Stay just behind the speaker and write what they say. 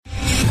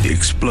The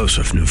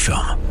explosive new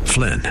film,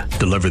 Flynn,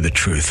 deliver the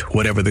truth,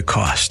 whatever the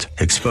cost,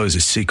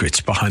 exposes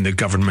secrets behind the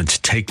government's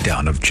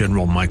takedown of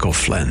General Michael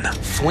Flynn.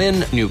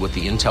 Flynn knew what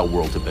the intel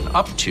world had been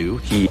up to.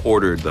 He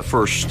ordered the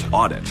first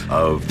audit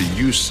of the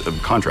use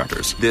of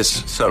contractors.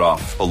 This set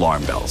off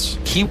alarm bells.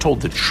 He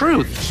told the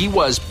truth. He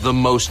was the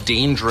most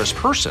dangerous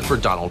person for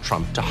Donald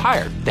Trump to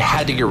hire. They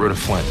had to get rid of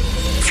Flynn.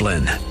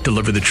 Flynn,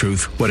 deliver the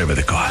truth, whatever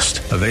the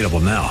cost. Available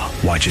now.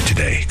 Watch it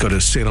today. Go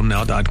to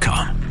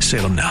salemnow.com.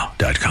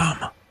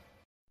 salemnow.com.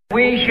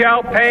 We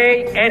shall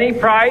pay any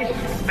price,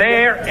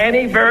 bear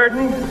any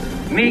burden,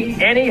 meet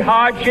any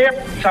hardship,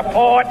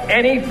 support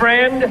any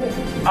friend,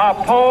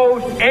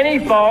 oppose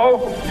any foe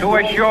to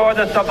assure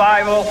the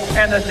survival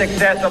and the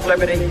success of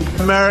liberty.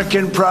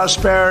 American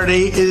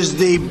prosperity is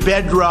the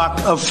bedrock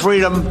of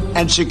freedom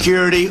and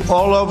security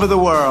all over the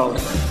world.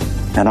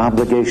 An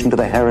obligation to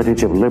the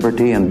heritage of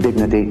liberty and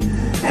dignity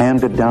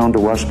handed down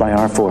to us by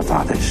our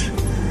forefathers.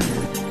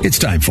 It's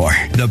time for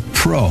the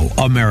Pro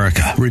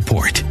America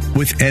Report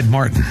with Ed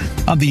Martin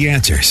on The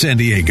Answer San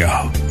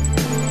Diego.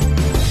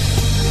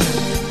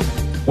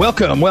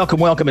 Welcome.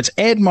 It's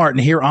Ed Martin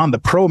here on the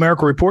Pro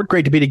America Report.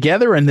 Great to be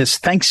together in this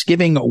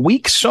Thanksgiving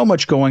week. So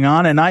much going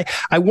on. And I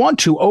want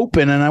to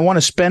open and I want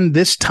to spend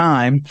this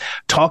time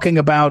talking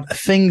about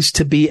things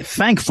to be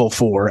thankful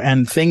for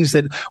and things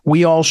that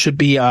we all should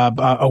be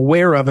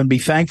aware of and be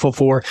thankful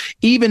for,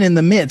 even in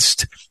the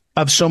midst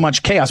of so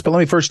much chaos. But let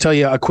me first tell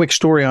you a quick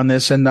story on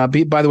this. And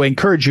by the way,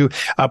 encourage you,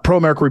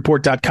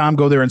 proamericareport.com.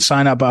 Go there and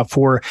sign up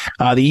for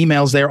the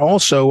emails there.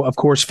 Also, of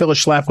course,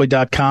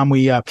 phyllisschlafly.com.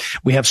 We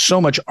have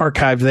so much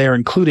archived there,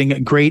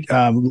 including great,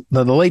 the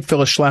late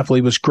Phyllis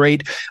Schlafly was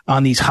great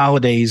on these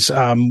holidays.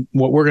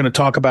 What we're going to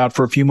talk about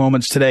for a few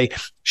moments today,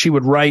 she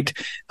would write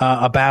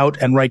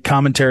about and write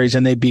commentaries,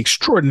 and they'd be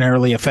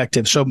extraordinarily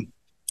effective. So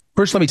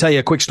first, let me tell you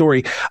a quick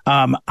story.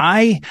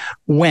 I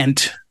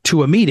went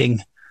to a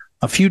meeting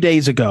a few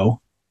days ago.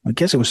 I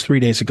guess it was 3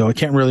 days ago. I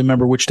can't really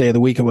remember which day of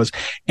the week it was.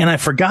 And I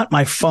forgot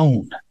my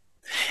phone.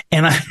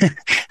 And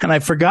I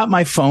forgot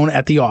my phone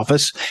at the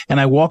office, and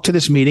I walked to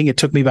this meeting. It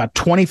took me about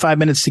 25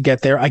 minutes to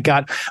get there. I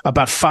got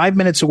about 5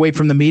 minutes away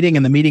from the meeting,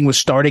 and the meeting was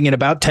starting in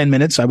about 10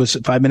 minutes. I was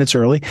 5 minutes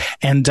early,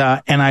 and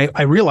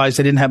I realized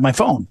I didn't have my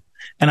phone.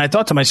 And I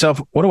thought to myself,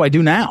 what do I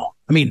do now?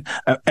 I mean,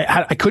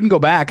 I couldn't go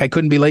back. I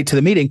couldn't be late to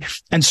the meeting.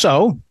 And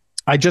so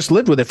I just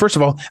lived with it. First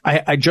of all,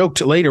 I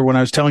joked later when I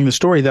was telling the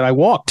story that I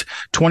walked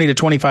 20 to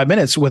 25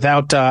 minutes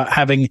without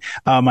having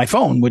my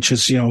phone, which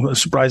is,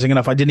 surprising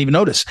enough. I didn't even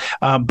notice.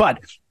 But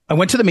I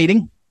went to the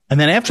meeting, and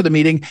then after the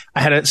meeting,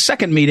 I had a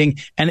second meeting,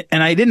 and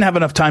I didn't have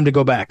enough time to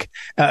go back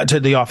to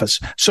the office.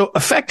 So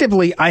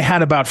effectively, I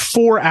had about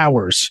 4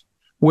 hours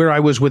where I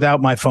was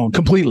without my phone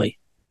completely.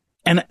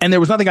 And there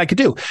was nothing I could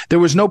do. There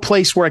was no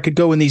place where I could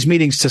go in these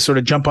meetings to sort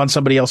of jump on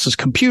somebody else's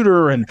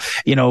computer and,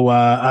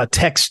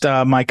 text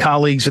my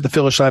colleagues at the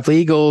Phyllis Schlafly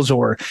Eagles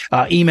or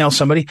email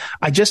somebody.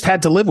 I just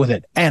had to live with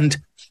it. And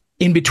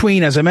in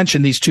between, as I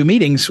mentioned, these two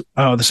meetings,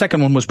 the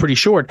second one was pretty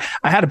short.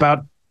 I had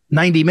about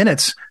 90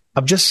 minutes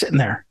of just sitting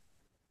there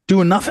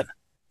doing nothing,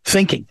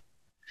 thinking.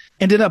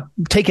 Ended up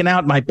taking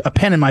out a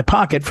pen in my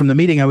pocket from the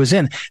meeting I was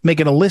in,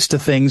 making a list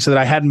of things that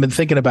I hadn't been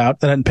thinking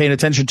about, that I hadn't paid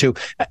attention to.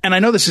 And I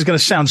know this is going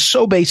to sound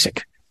so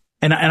basic.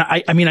 And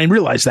I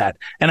realize that.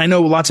 And I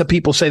know lots of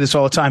people say this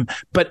all the time.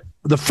 But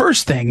the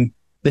first thing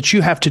that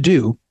you have to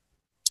do,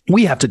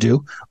 we have to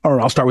do, or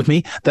I'll start with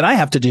me, that I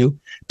have to do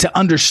to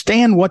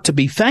understand what to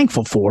be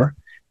thankful for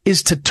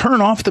is to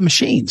turn off the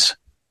machines.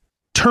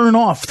 Turn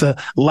off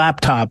the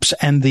laptops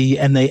and the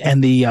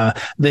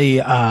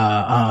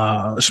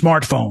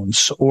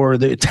smartphones or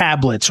the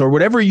tablets or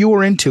whatever you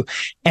are into,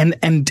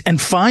 and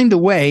find a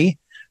way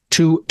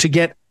to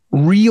get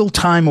real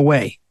time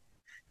away.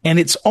 And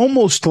it's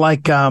almost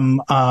like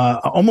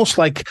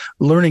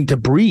learning to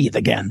breathe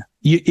again.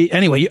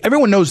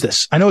 Everyone knows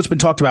this. I know it's been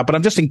talked about, but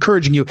I'm just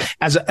encouraging you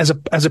as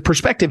a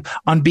perspective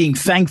on being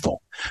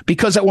thankful.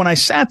 Because when I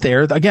sat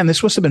there, again,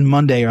 this must have been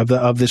Monday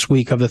of this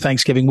week, of the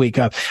Thanksgiving week.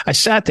 I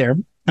sat there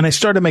and I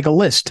started to make a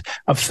list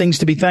of things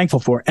to be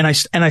thankful for. And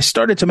I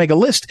started to make a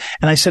list,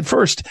 and I said,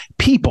 first,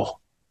 people.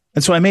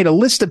 And so I made a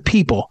list of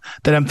people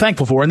that I'm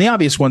thankful for. And the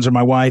obvious ones are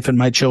my wife and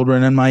my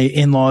children and my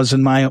in-laws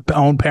and my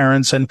own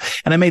parents. And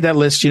I made that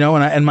list,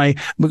 and my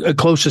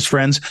closest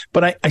friends.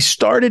 But I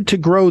started to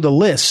grow the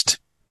list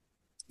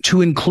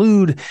to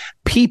include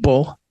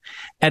people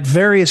at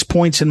various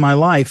points in my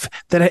life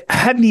that I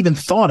hadn't even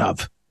thought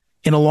of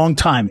in a long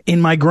time.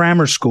 In my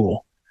grammar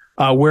school,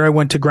 where I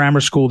went to grammar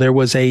school, there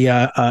was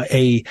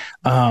we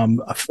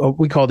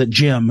called it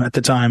gym at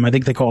the time. I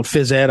think they called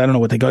phys ed. I don't know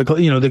what they call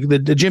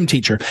it, the gym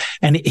teacher.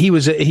 And he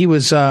was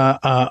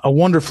a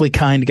wonderfully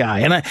kind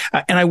guy. And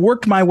I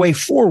worked my way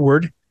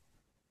forward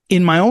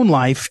in my own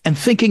life and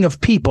thinking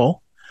of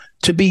people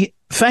to be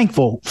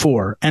thankful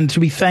for and to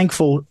be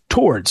thankful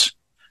towards.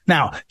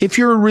 Now, if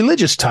you're a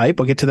religious type,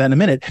 I'll get to that in a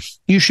minute,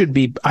 you should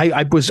be,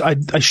 I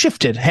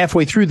shifted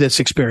halfway through this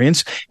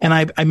experience, and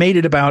I made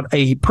it about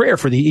a prayer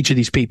for each of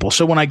these people.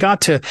 So when I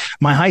got to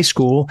my high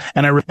school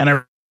and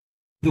I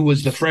who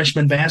was the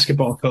freshman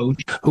basketball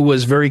coach, who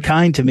was very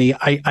kind to me,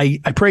 I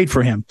prayed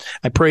for him.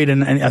 I prayed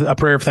a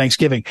prayer of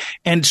thanksgiving.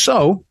 And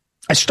so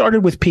I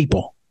started with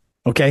people.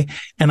 Okay.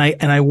 And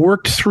I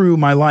worked through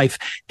my life,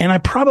 and I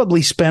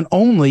probably spent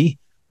only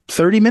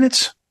 30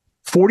 minutes,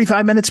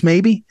 45 minutes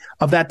maybe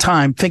of that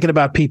time thinking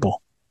about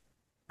people.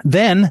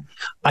 Then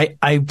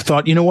I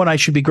thought, you know what I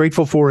should be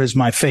grateful for is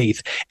my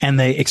faith and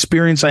the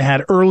experience I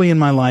had early in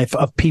my life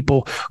of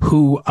people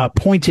who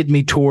pointed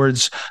me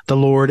towards the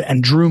Lord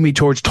and drew me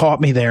towards,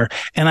 taught me there.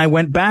 And I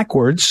went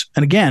backwards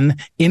and again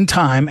in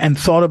time and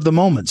thought of the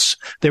moments.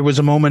 There was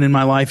a moment in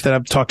my life that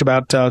I've talked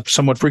about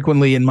somewhat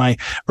frequently in my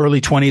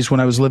early 20s when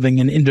I was living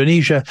in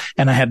Indonesia,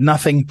 and I had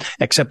nothing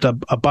except a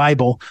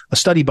Bible, a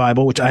study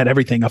Bible, which I had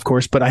everything, of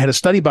course, but I had a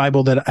study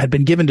Bible that had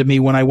been given to me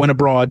when I went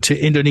abroad to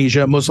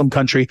Indonesia, a Muslim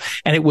country,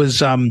 and it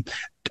was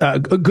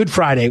Good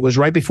Friday. It was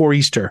right before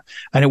Easter,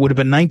 and it would have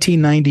been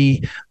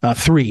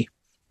 1993.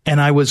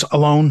 And I was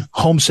alone,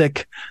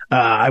 homesick.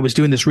 I was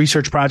doing this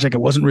research project.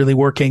 It wasn't really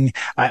working.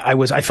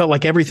 I felt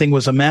like everything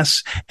was a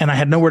mess, and I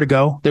had nowhere to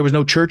go. There was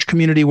no church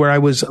community where I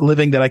was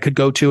living that I could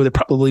go to. There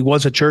probably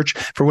was a church.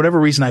 For whatever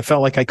reason, I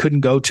felt like I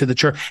couldn't go to the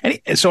church.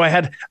 And so I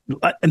had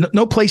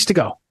no place to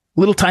go.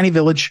 Little tiny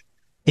village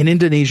in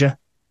Indonesia.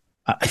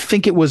 I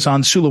think it was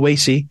on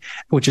Sulawesi,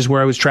 which is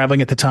where I was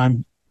traveling at the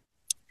time.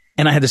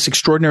 And I had this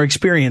extraordinary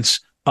experience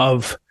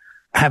of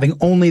having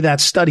only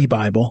that study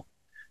Bible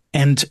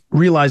and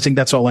realizing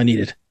that's all I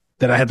needed,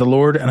 that I had the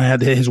Lord and I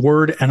had his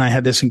word and I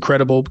had this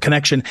incredible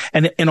connection.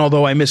 And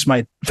although I missed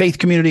my faith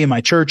community and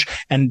my church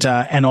and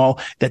all,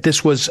 that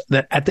this was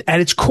that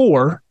at its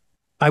core,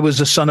 I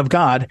was a son of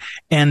God,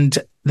 and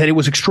that it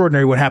was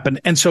extraordinary what happened.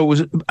 And so it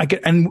was,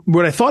 and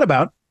what I thought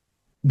about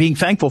being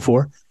thankful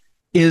for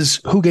is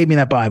who gave me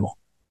that Bible.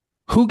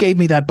 Who gave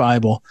me that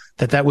Bible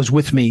that was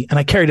with me? And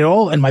I carried it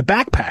all in my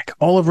backpack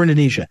all over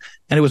Indonesia.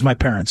 And it was my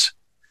parents.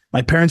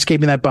 My parents gave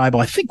me that Bible,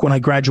 I think, when I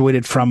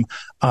graduated from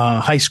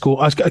high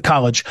school,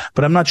 college,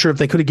 but I'm not sure if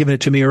they could have given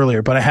it to me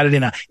earlier. But I had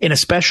it in a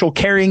special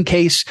carrying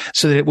case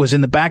so that it was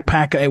in the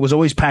backpack. It was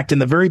always packed in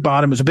the very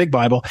bottom. It was a big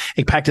Bible.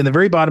 It packed in the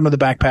very bottom of the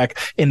backpack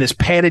in this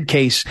padded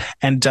case.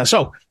 And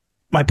so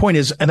my point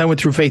is, and I went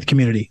through faith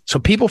community. So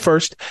people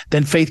first,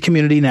 then faith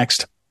community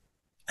next.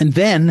 And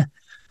then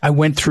I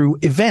went through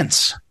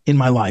events in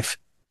my life,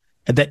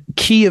 that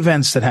key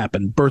events that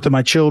happened. Birth of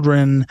my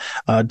children,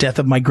 death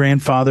of my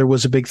grandfather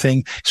was a big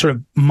thing. Sort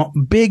of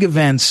big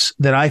events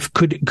that I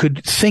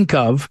could think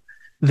of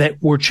that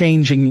were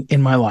changing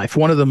in my life.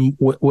 One of them,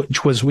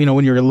 which was,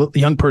 when you're a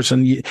young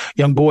person,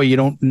 young boy, you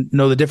don't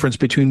know the difference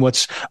between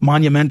what's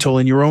monumental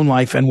in your own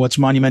life and what's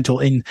monumental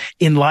in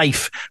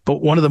life.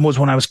 But one of them was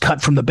when I was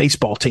cut from the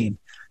baseball team.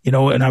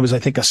 And I was, I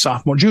think, a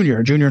junior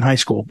in high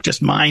school.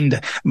 Just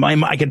I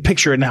can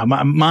picture it now.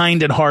 My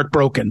mind and heart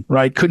broken,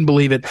 right? Couldn't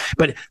believe it.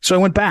 But so I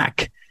went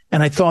back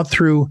and I thought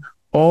through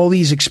all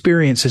these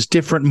experiences,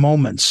 different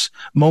moments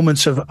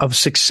of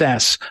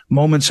success,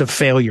 moments of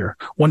failure.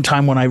 One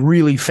time when I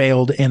really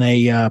failed in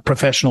a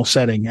professional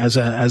setting as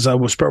I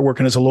was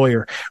working as a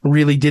lawyer,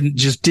 really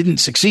didn't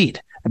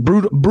succeed.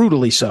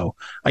 Brutally so.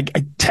 I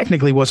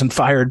technically wasn't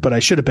fired, but I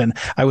should have been.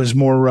 I was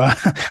more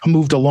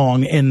moved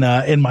along in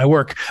my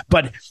work.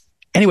 But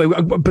anyway,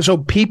 so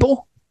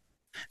people,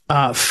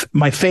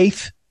 my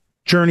faith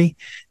journey,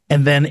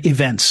 and then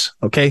events.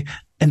 Okay,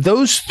 and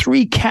those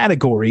three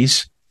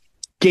categories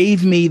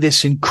gave me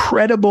this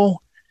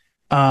incredible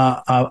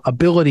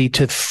ability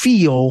to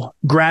feel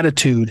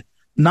gratitude,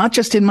 not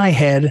just in my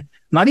head,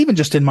 not even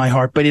just in my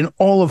heart, but in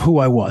all of who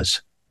I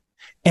was.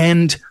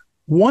 And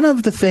one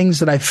of the things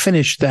that I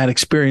finished that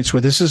experience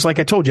with, this is, like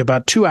I told you,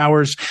 about 2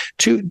 hours,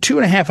 two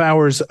and a half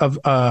hours of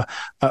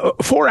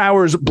 4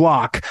 hours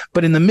block.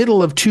 But in the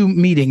middle of two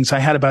meetings, I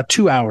had about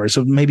 2 hours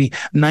of maybe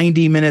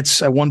 90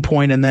 minutes at one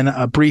point, and then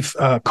a brief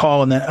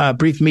call and then a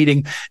brief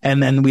meeting,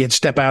 and then we had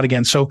step out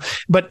again. So,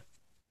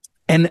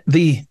 and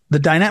the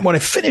dynamic, when I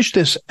finished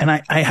this, and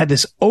I had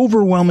this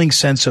overwhelming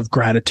sense of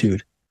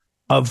gratitude,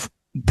 of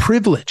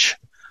privilege,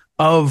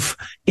 of,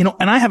 and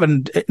I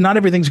haven't, not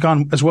everything's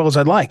gone as well as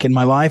I'd like in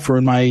my life or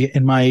in my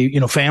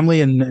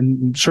family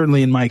and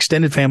certainly in my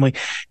extended family.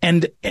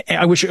 And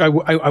I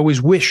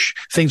always wish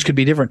things could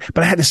be different,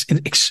 but I had this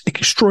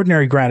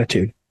extraordinary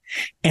gratitude.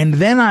 And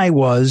then I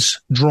was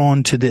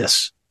drawn to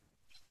this.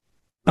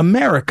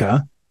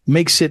 America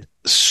makes it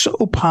so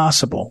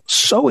possible,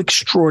 so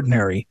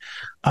extraordinary,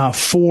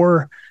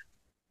 for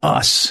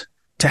us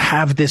to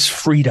have this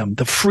freedom,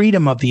 the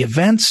freedom of the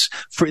events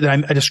that I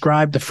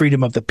described, the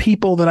freedom of the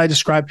people that I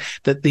described,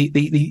 that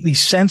the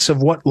sense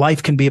of what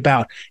life can be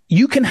about.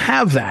 You can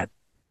have that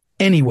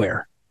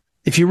anywhere.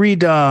 If you read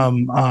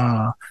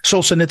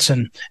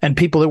Solzhenitsyn and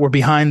people that were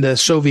behind the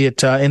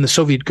Soviet in the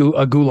Soviet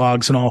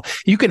gulags and all,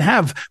 you can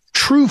have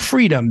true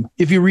freedom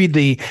if you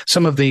read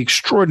some of the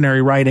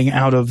extraordinary writing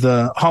out of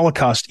the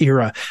Holocaust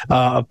era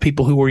of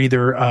people who were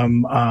either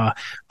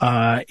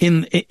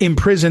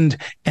imprisoned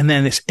and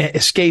then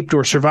escaped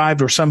or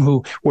survived, or some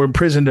who were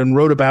imprisoned and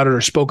wrote about it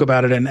or spoke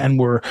about it and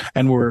were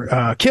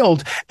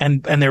killed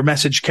and their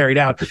message carried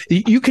out.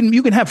 You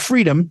can have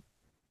freedom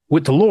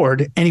with the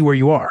Lord anywhere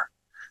you are.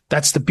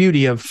 That's the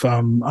beauty of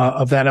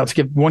that. I'll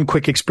give one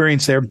quick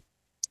experience there.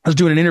 I was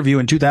doing an interview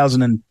in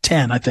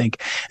 2010, I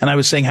think, and I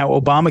was saying how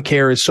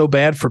Obamacare is so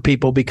bad for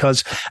people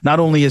because not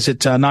only is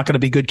it not going to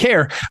be good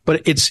care,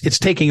 but it's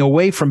taking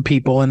away from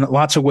people in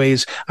lots of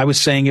ways. I was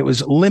saying it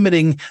was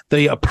limiting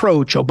the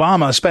approach,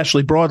 Obama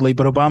especially broadly,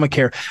 but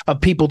Obamacare,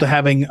 of people to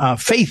having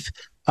faith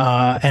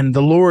and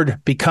the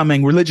Lord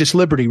becoming religious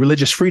liberty,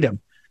 religious freedom.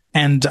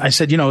 And I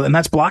said, and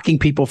that's blocking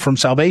people from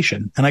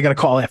salvation. And I got a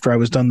call after I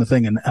was done the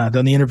thing and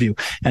done the interview.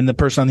 And the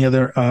person on the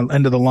other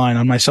end of the line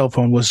on my cell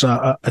phone was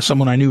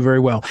someone I knew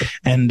very well.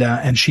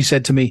 And she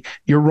said to me,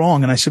 "You're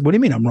wrong." And I said, "What do you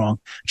mean I'm wrong?"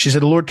 She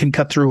said, "The Lord can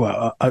cut through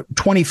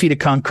 20 feet of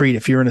concrete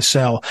if you're in a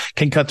cell,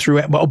 can cut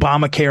through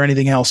Obamacare,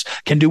 anything else,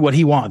 can do what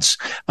he wants."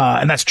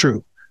 And that's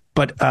true.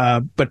 But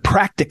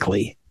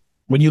practically,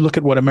 when you look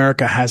at what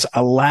America has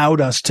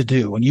allowed us to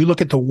do, when you look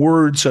at the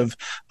words of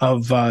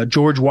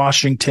George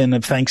Washington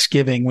of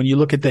Thanksgiving, when you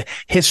look at the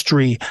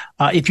history,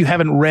 if you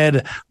haven't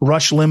read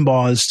Rush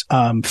Limbaugh's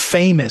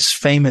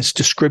famous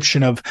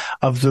description of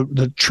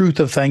the truth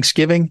of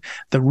Thanksgiving,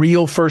 the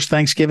real first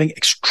Thanksgiving,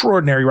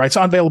 extraordinary, right? It's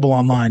available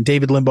online.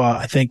 David Limbaugh,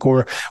 I think,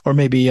 or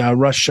maybe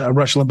Rush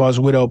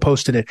Limbaugh's widow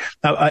posted it.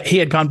 He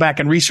had gone back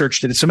and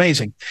researched it. It's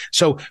amazing.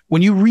 So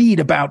when you read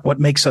about what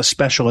makes us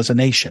special as a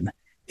nation,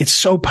 it's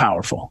so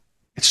powerful.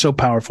 It's so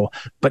powerful,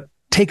 but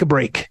take a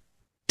break,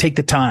 take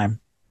the time,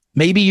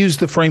 maybe use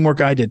the framework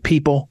I did: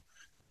 people,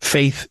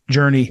 faith,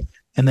 journey,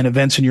 and then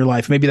events in your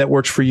life. Maybe that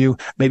works for you,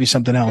 maybe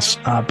something else.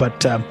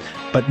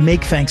 But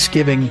make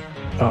Thanksgiving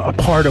a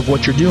part of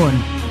what you're doing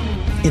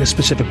in a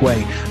specific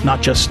way,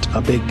 not just a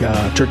big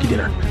turkey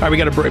dinner. All right, we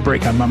got a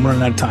break. I'm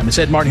running out of time. It's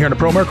Ed Martin here on the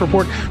Pro America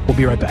Report. We'll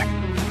be right back.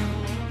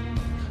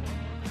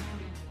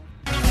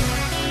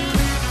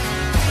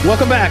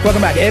 Welcome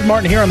back. Ed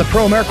Martin here on the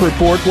Pro America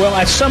Report. Well,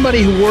 as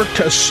somebody who worked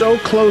so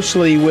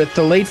closely with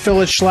the late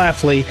Phyllis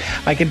Schlafly,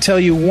 I can tell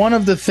you one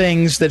of the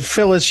things that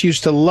Phyllis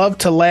used to love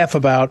to laugh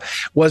about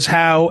was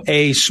how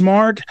a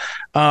smart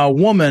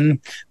woman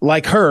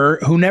like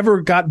her, who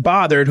never got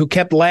bothered, who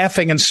kept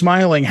laughing and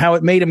smiling, how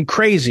it made him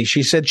crazy.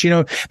 She said,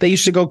 they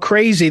used to go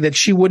crazy that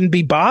she wouldn't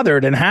be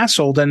bothered and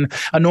hassled and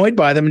annoyed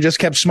by them and just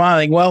kept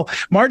smiling. Well,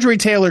 Marjorie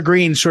Taylor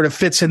Greene sort of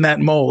fits in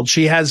that mold.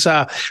 She has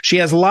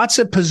lots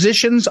of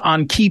positions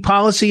on key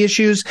policy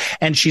issues,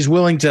 and she's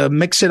willing to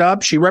mix it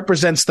up. She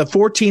represents the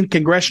 14th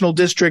congressional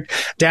district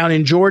down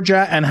in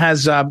Georgia and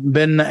has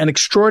been an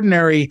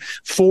extraordinary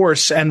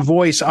force and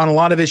voice on a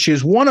lot of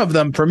issues. One of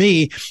them, for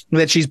me,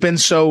 that she's been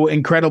so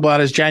incredible about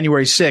is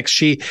January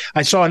 6th.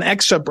 I saw an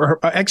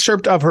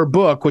excerpt of her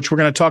book, which we're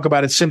going to talk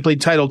about. It's simply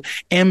titled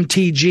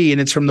MTG,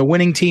 and it's from the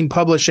Winning Team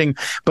Publishing.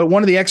 But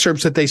one of the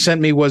excerpts that they sent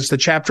me was the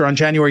chapter on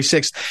January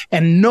 6th,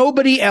 and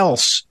nobody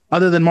else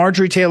other than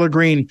Marjorie Taylor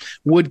Greene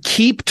would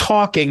keep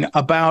talking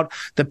about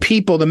the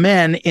people, the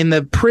men in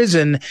the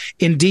prison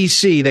in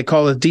D.C. They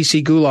call it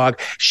D.C. Gulag.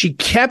 She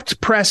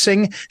kept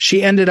pressing.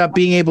 She ended up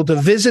being able to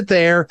visit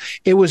there.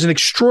 It was an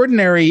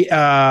extraordinary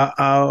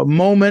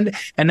moment.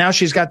 And now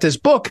she's got this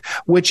book,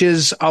 which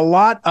is a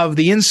lot of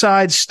the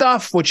inside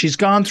stuff, which she's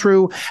gone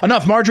through.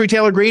 Enough. Marjorie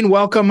Taylor Greene,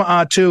 welcome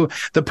to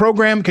the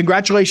program.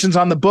 Congratulations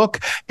on the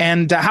book.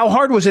 And how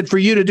hard was it for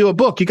you to do a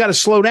book? You got to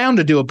slow down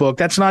to do a book.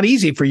 That's not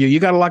easy for you.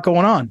 You got a lot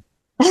going on.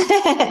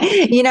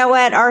 You know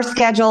what? Our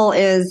schedule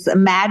is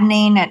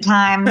maddening at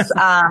times.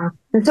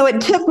 So it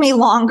took me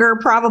longer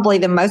probably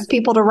than most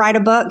people to write a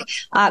book.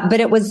 But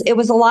it was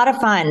a lot of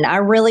fun. I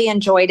really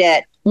enjoyed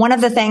it. One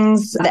of the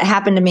things that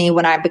happened to me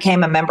when I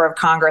became a member of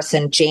Congress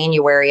in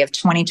January of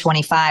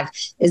 2025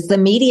 is the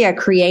media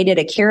created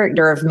a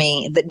character of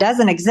me that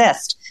doesn't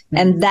exist.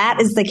 And that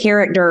is the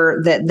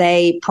character that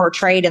they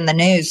portrayed in the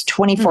news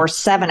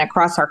 24/7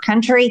 across our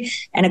country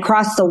and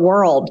across the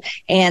world.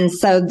 And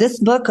so this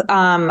book,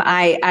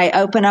 I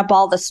open up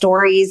all the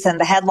stories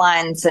and the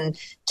headlines and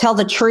tell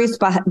the truth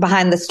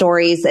behind the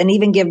stories and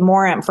even give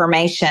more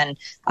information.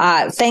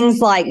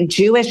 Things like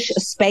Jewish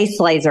space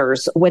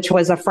lasers, which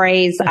was a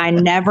phrase I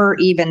never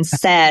even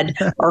said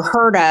or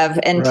heard of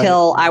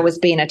until I was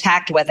being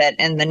attacked with it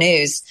in the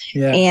news.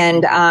 Yeah.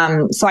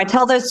 And so I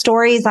tell those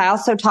stories. I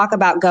also talk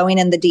about going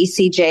in the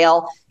DC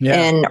jail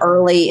in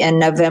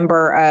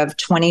November of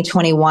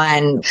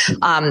 2021.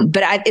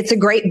 But it's a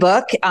great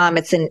book.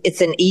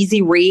 It's an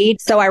easy read.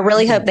 So I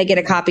really hope they get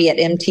a copy at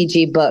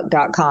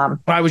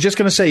mtgbook.com. I was just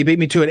going to say, you beat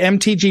me to it.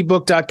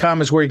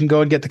 mtgbook.com is where you can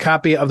go and get the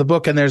copy of the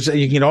book, and you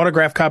can get an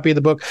autographed copy of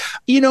the book.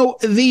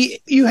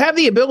 You have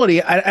the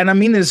ability, and I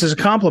mean this as a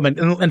compliment,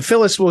 and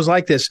Phyllis was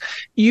like this.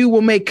 You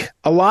will make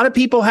a lot of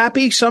people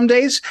happy some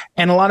days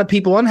and a lot of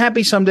people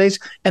unhappy some days,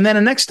 and then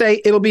the next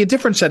day it'll be a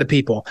different set of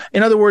people.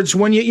 In other words,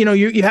 when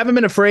you haven't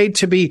been afraid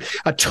to be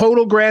a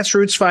total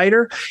grassroots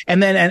fighter,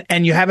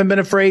 and you haven't been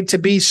afraid to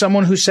be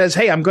someone who says,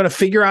 "Hey, I'm going to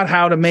figure out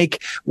how to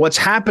make what's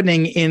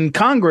happening in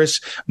Congress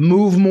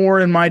move more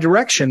in my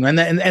direction,"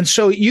 and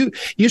so you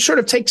sort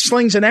of take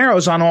slings and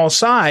arrows on all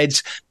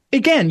sides.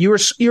 Again, you're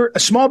a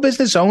small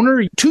business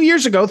owner. 2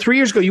 years ago, 3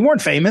 years ago, you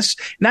weren't famous.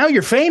 Now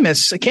you're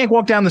famous. I can't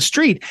walk down the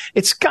street.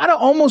 It's got to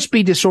almost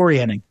be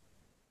disorienting.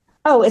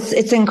 Oh,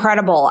 it's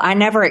incredible. I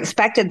never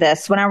expected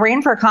this. When I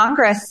ran for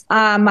Congress,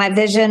 my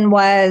vision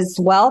was,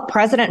 well,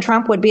 President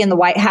Trump would be in the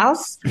White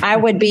House. I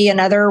would be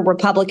another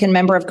Republican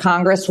member of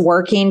Congress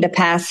working to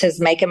pass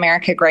his Make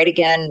America Great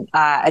Again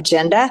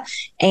agenda.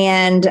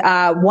 And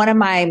one of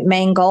my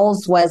main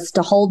goals was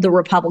to hold the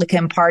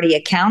Republican Party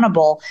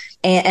accountable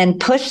and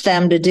push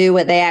them to do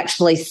what they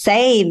actually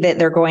say that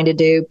they're going to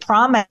do,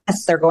 promise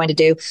they're going to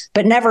do,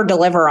 but never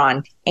deliver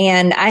on.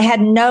 And I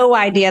had no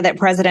idea that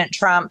President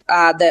Trump,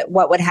 that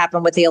what would happen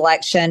with the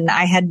election.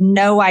 I had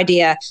no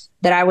idea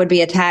that I would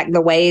be attacked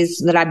the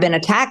ways that I've been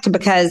attacked,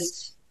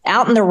 because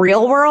out in the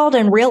real world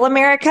and real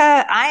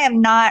America, I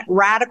am not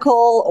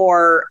radical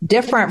or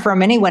different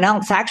from anyone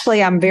else.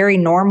 Actually, I'm very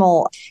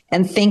normal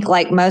and think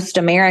like most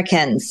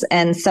Americans.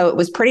 And so it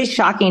was pretty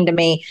shocking to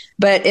me.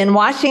 But in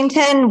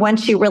Washington,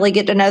 once you really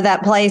get to know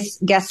that place,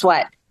 guess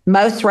what?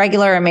 Most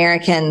regular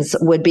Americans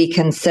would be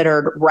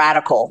considered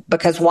radical,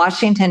 because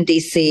Washington,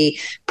 D.C.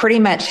 pretty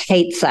much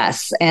hates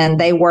us, and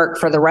they work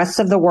for the rest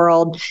of the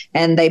world,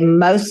 and they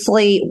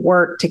mostly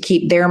work to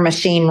keep their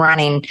machine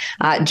running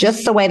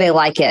just the way they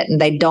like it, and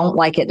they don't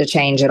like it to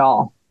change at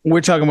all.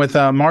 We're talking with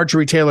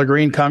Marjorie Taylor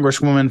Greene,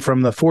 Congresswoman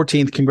from the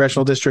 14th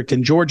Congressional District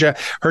in Georgia.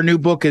 Her new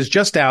book is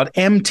just out,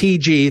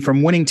 MTG,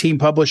 from Winning Team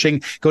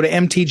Publishing. Go to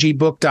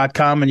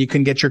mtgbook.com and you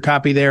can get your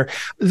copy there.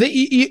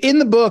 In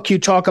the book, you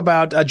talk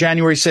about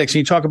January 6th, and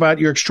you talk about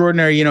your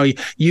extraordinary,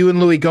 you and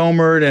Louis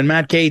Gohmert and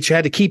Matt Gaetz, you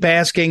had to keep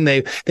asking.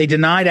 They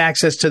denied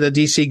access to the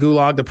D.C.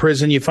 Gulag, the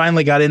prison. You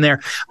finally got in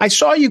there. I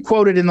saw you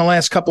quoted in the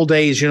last couple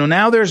days,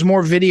 now there's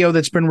more video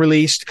that's been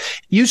released.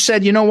 You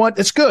said, you know what?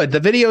 It's good. The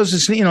videos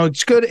is,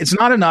 it's good. It's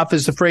not enough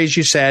is the phrase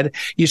you said.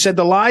 You said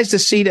the lies,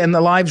 deceit, and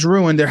the lives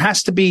ruined. There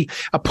has to be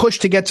a push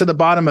to get to the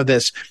bottom of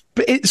this.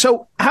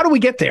 So how do we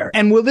get there?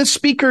 And will this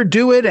speaker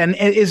do it? And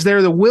is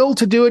there the will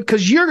to do it?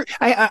 Because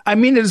I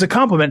mean it as a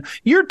compliment.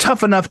 You're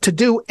tough enough to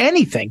do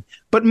anything,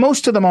 but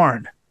most of them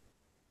aren't.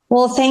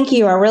 Well, thank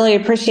you. I really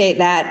appreciate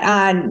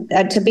that.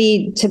 To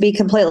be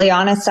completely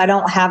honest, I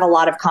don't have a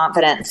lot of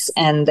confidence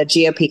in the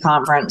GOP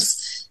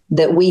conference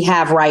that we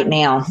have right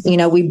now.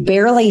 We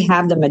barely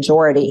have the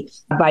majority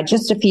by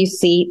just a few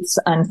seats,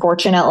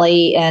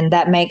 unfortunately, and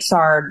that makes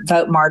our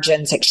vote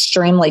margins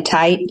extremely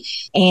tight.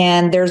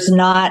 And there's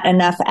not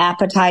enough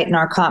appetite in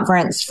our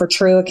conference for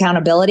true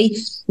accountability,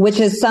 which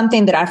is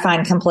something that I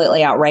find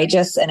completely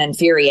outrageous and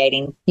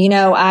infuriating.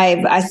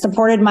 I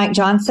supported Mike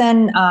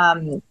Johnson,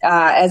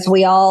 as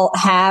we all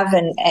have,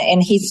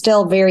 and he's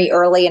still very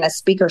early in his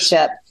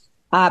speakership.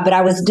 But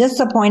I was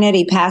disappointed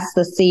he passed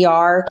the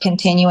CR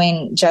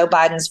continuing Joe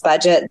Biden's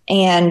budget,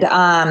 and,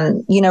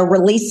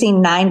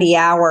 releasing 90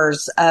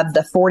 hours of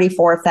the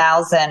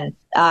 44,000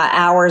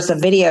 hours of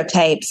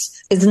videotapes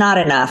is not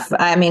enough.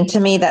 I mean, to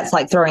me, that's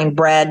like throwing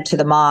bread to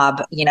the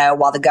mob,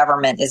 while the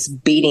government is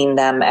beating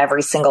them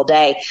every single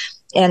day.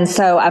 And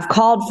so I've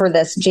called for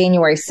this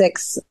January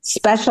 6th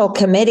special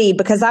committee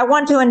because I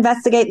want to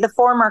investigate the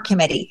former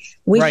committee.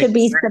 We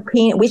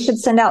should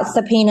send out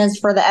subpoenas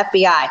for the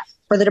FBI,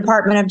 for the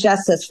Department of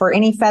Justice, for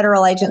any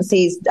federal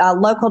agencies,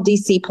 local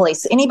D.C.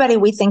 police, anybody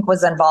we think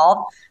was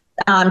involved,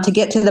 to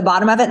get to the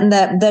bottom of it. And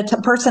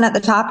the person at the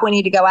top we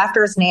need to go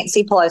after is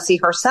Nancy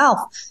Pelosi herself,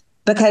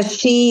 because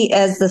she,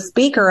 as the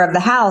Speaker of the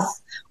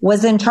House,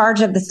 was in charge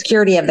of the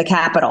security of the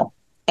Capitol.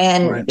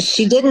 And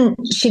she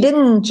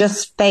didn't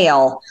just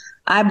fail.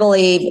 I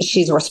believe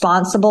she's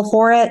responsible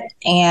for it.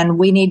 And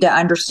we need to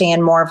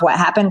understand more of what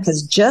happened,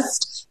 because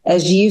just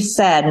as you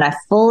said, and I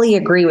fully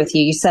agree with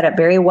you, you said it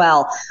very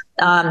well.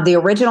 The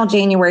original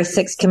January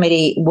 6th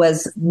committee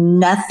was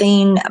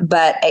nothing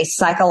but a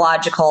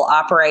psychological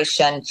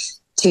operation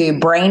to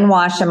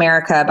brainwash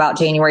America about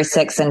January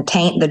 6th and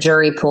taint the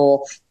jury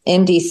pool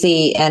in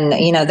D.C. And,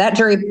 that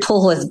jury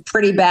pool is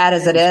pretty bad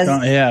as it is.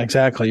 Yeah,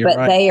 exactly. You're right.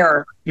 But they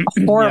are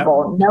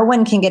horrible. Yep. No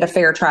one can get a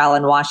fair trial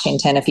in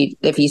Washington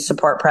if you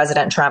support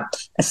President Trump,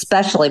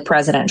 especially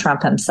President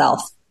Trump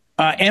himself.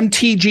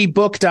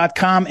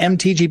 MTGbook.com.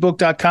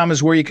 MTGbook.com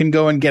is where you can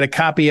go and get a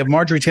copy of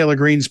Marjorie Taylor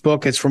Greene's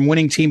book. It's from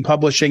Winning Team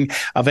Publishing,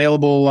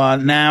 available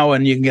now,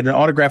 and you can get an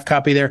autographed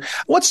copy there.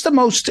 What's the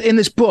most in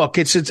this book?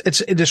 It's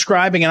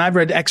describing, and I've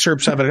read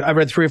excerpts of it. I've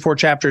read 3 or 4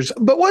 chapters.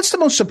 But what's the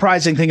most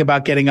surprising thing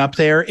about getting up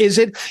there? Is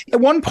it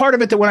one part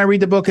of it that when I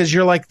read the book is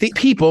you're like the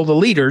people, the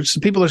leaders, the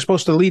people that are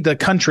supposed to lead the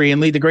country and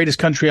lead the greatest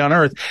country on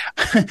earth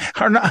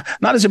are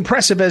not as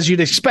impressive as you'd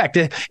expect.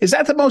 Is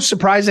that the most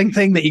surprising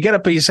thing, that you get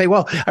up and you say,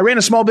 well, I ran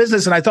a small business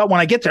and I thought when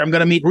I get there, I'm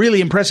going to meet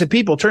really impressive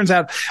people. Turns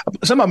out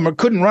some of them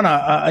couldn't run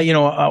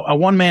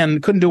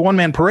couldn't do a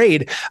one-man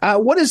parade.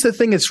 What is the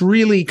thing that's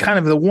really kind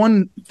of the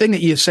one thing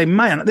that you say,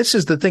 man, this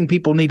is the thing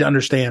people need to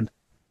understand?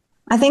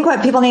 I think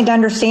what people need to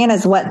understand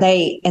is what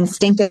they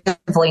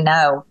instinctively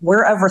know.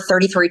 We're over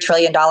 $33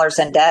 trillion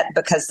in debt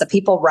because the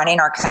people running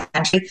our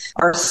country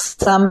are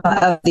some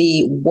of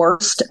the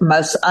worst,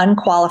 most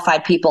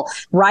unqualified people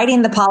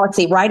writing the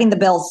policy, writing the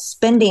bills,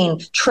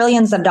 spending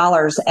trillions of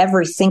dollars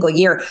every single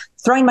year,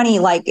 throwing money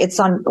like it's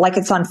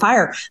on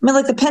fire. I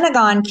mean, the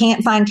Pentagon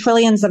can't find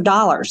trillions of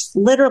dollars,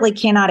 literally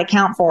cannot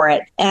account for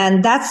it.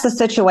 And that's the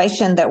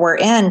situation that we're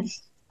in.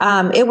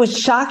 It was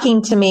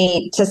shocking to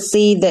me to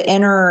see the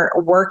inner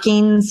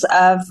workings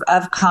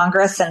of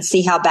Congress and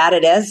see how bad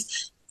it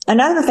is.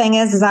 Another thing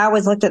is I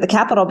always looked at the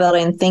Capitol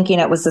building thinking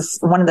it was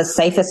one of the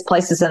safest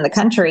places in the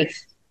country.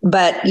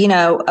 But,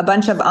 a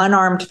bunch of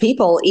unarmed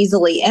people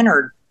easily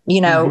entered,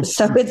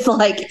 so it's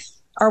like,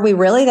 are we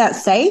really that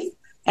safe?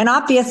 And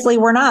obviously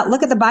we're not.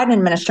 Look at the Biden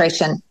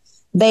administration.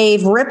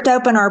 They've ripped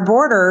open our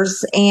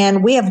borders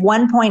and we have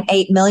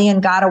 1.8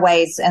 million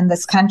gotaways in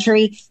this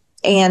country.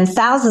 And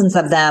thousands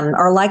of them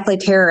are likely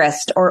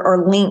terrorists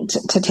or linked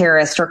to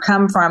terrorists or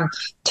come from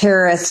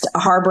terrorist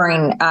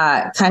harboring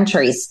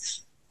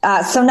countries.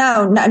 So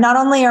no, not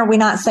only are we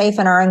not safe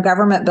in our own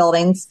government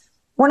buildings,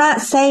 we're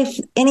not safe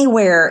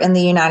anywhere in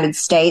the United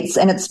States.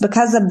 And it's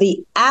because of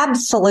the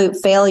absolute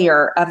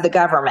failure of the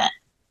government.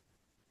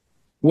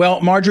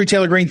 Well, Marjorie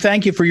Taylor Greene,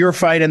 thank you for your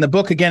fight. And the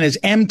book, again, is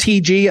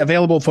MTG,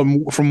 available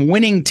from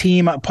Winning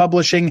Team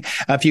Publishing.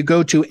 If you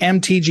go to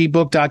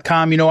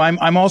mtgbook.com,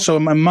 I'm also,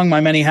 among my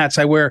many hats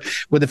I wear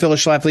with the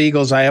Phyllis Schlafly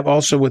Eagles, I have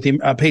also with the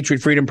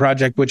Patriot Freedom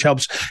Project, which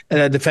helps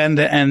defend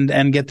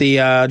and get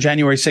the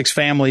January 6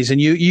 families. And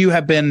you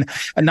have been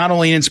not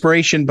only an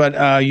inspiration,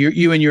 but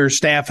you and your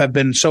staff have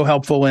been so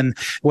helpful in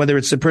whether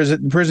it's the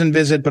prison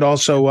visit, but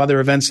also other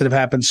events that have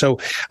happened. So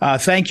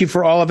thank you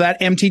for all of that.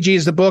 MTG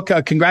is the book.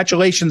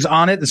 Congratulations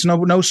on it. It's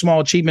no small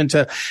achievement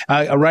to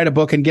write a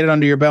book and get it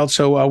under your belt.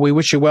 So we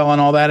wish you well on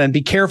all that, and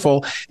be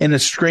careful in a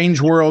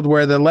strange world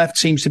where the left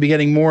seems to be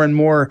getting more and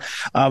more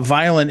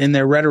violent in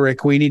their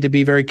rhetoric. We need to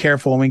be very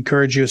careful, and we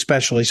encourage you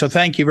especially. So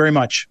thank you very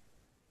much.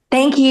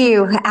 Thank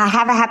you.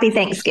 Have a happy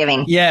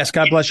Thanksgiving. Yes,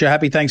 God bless you.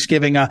 Happy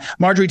Thanksgiving.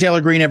 Marjorie Taylor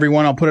Greene,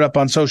 everyone. I'll put it up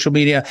on social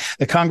media.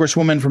 The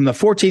Congresswoman from the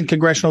 14th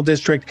Congressional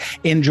District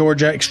in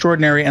Georgia.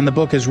 Extraordinary. And the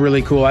book is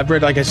really cool. I've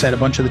read, like I said, a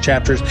bunch of the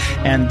chapters,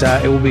 and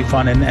it will be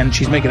fun. And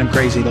she's making them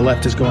crazy. The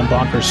left is going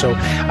bonkers. So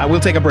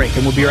we'll take a break,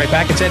 and we'll be right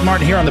back. It's Ed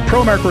Martin here on the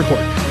Pro America Report.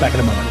 Back in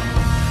a moment.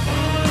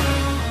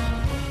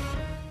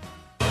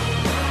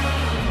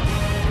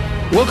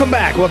 Welcome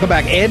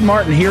back. Ed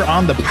Martin here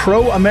on the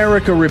Pro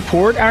America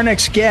Report. Our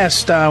next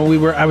guest, I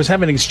was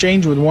having an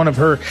exchange with one of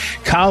her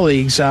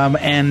colleagues,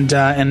 and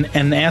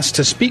asked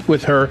to speak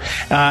with her.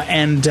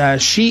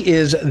 She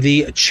is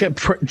the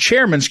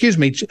chairman,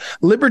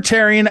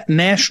 Libertarian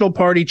National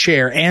Party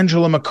Chair,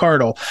 Angela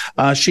McArdle.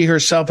 She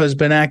herself has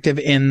been active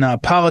in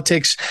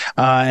politics,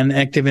 and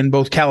active in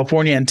both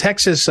California and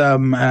Texas,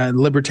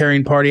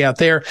 Libertarian Party out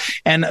there.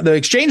 And the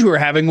exchange we were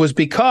having was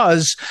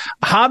because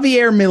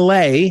Javier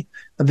Milei,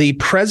 the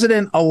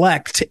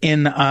president-elect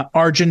in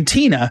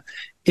Argentina,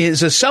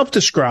 is a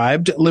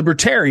self-described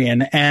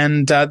libertarian,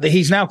 and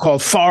he's now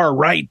called far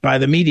right by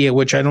the media,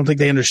 which I don't think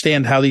they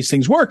understand how these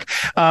things work.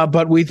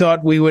 But we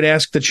thought we would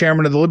ask the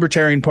chairman of the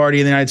Libertarian Party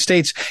in the United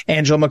States,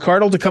 Angela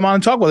McArdle, to come on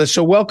and talk with us.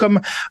 So welcome,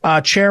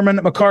 Chairman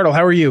McArdle.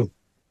 How are you?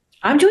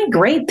 I'm doing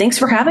great. Thanks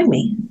for having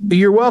me.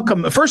 You're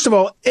welcome. First of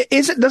all,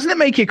 doesn't it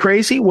make you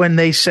crazy when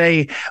they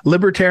say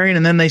libertarian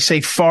and then they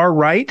say far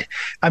right?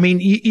 I mean,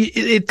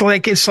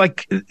 it's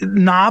like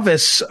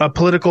novice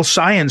political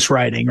science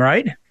writing,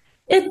 right?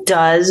 It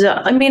does.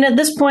 I mean, at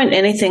this point,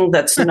 anything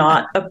that's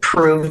not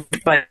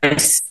approved by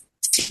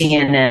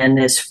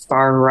CNN is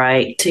far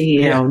right.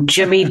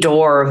 Jimmy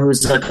Dore,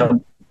 who's like a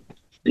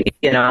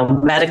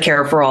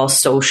Medicare for all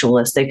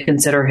socialist, they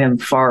consider him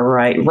far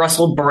right.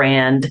 Russell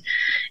Brand,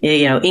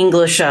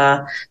 English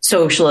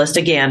socialist,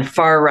 again,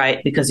 far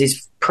right because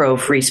he's pro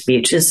free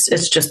speech.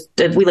 It's just,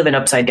 we live in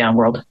an upside down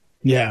world.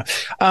 Yeah.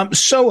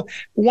 So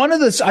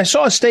I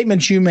saw a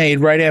statement you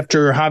made right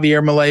after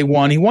Javier Milei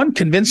won. He won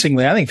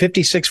convincingly, I think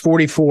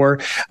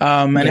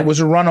 56-44. It was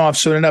a runoff,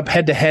 so it ended up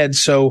head to head.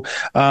 So,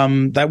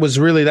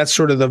 that's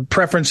sort of the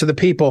preference of the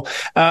people.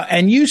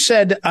 And you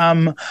said,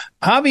 Javier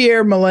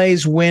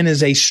Milei's win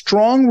is a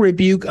strong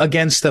rebuke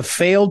against the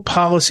failed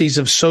policies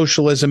of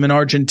socialism in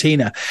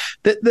Argentina.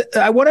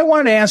 What I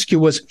wanted to ask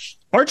you was,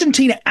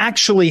 Argentina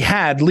actually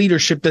had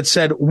leadership that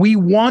said, we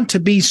want to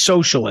be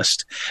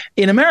socialist.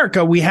 In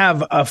America, we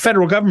have a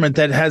federal government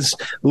that has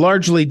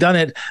largely done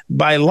it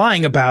by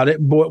lying about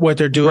it, what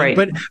they're doing.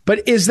 Right.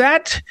 But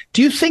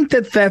do you think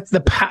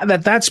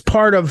that's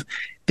part of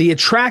the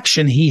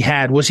attraction he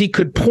had, was he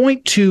could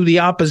point to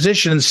the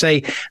opposition and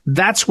say,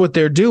 that's what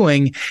they're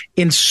doing?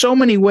 In so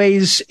many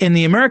ways in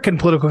the American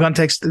political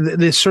context,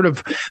 this sort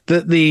of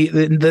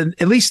the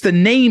at least the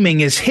naming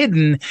is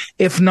hidden,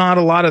 if not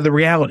a lot of the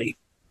reality.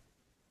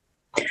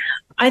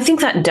 I think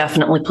that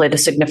definitely played a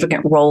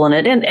significant role in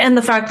it. And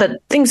the fact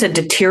that things had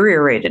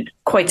deteriorated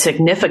quite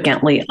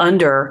significantly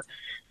under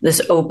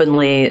this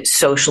openly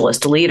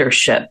socialist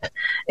leadership.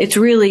 It's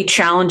really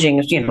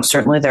challenging.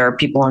 Certainly there are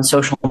people on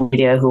social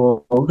media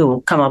who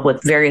will come up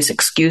with various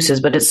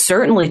excuses, but it's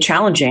certainly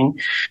challenging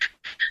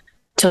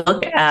to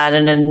look at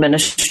an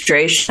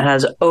administration that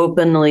has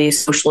openly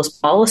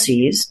socialist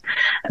policies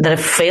that have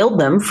failed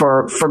them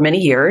for many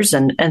years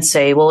and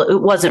say, well,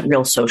 it wasn't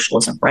real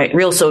socialism, right?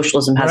 Real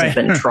socialism hasn't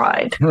been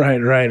tried.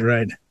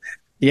 Right.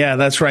 Yeah,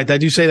 that's right. I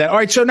do say that. All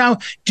right. So now,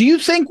 what do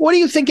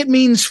you think it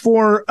means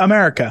for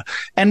America?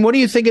 And what do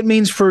you think it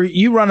means for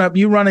you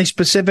run a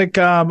specific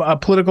a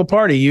political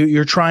party?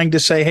 You're trying to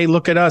say, hey,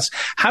 look at us.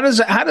 How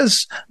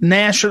does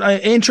national,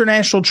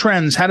 international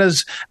trends,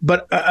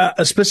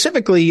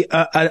 specifically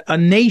a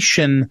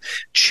nation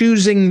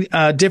choosing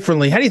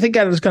differently? How do you think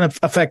that is going to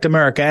affect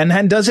America?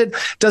 And does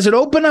it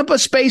open up a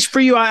space for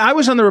you? I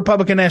was on the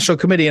Republican National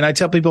Committee, and I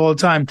tell people all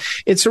the time,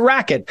 it's a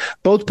racket.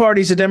 Both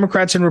parties, the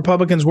Democrats and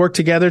Republicans, work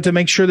together to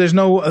make sure there's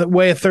no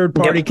way a third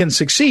party can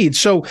succeed.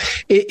 So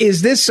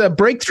is this a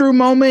breakthrough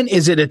moment?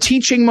 Is it a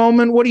teaching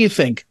moment? What do you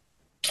think?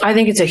 I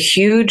think it's a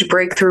huge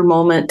breakthrough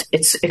moment.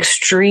 It's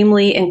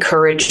extremely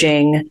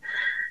encouraging.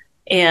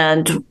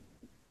 And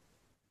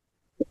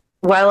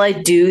while I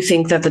do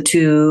think that the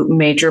two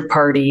major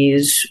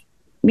parties,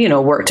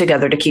 work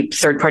together to keep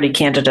third party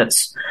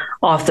candidates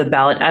off the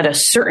ballot, at a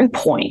certain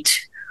point,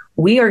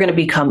 we are going to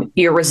become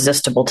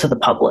irresistible to the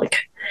public.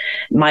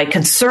 My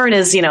concern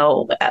is,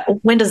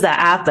 when does that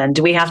happen?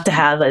 Do we have to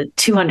have a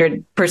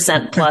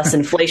 200% plus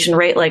inflation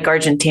rate like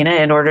Argentina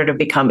in order to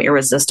become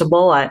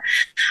irresistible?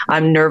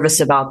 I'm nervous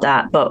about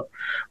that. But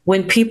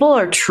when people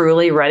are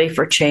truly ready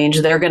for change,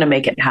 they're going to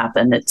make it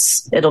happen.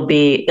 It'll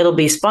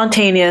be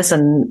spontaneous,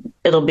 and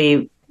it'll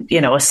be,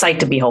 a sight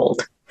to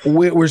behold.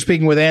 We're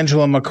speaking with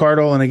Angela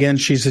McArdle, and again,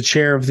 she's the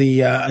chair of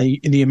the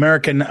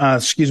American,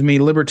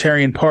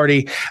 Libertarian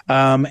Party.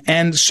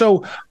 And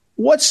so,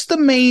 what's the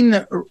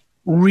main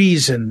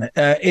reason?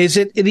 Is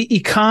it the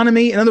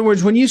economy? In other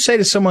words, when you say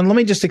to someone, let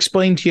me just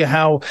explain to you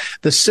how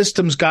the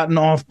system's gotten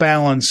off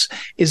balance,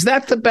 is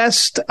that the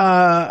best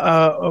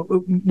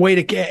way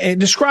to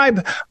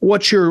describe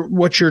what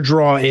your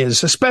draw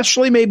is,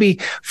 especially maybe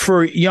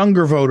for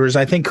younger voters,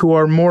 I think, who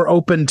are more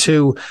open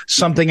to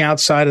something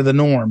outside of the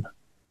norm?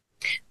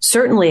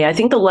 Certainly. I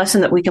think the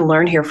lesson that we can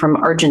learn here from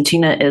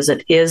Argentina is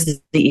it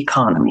is the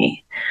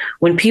economy.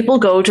 When people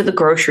go to the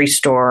grocery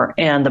store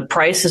and the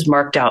price is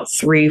marked out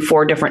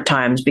 3-4 different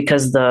times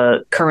because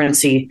the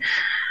currency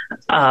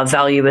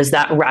value is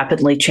that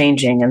rapidly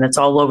changing and it's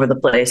all over the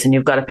place, and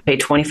you've got to pay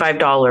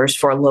 $25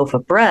 for a loaf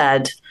of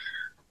bread,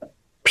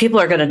 people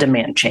are going to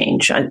demand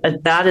change.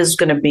 That is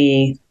going to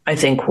be, I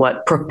think,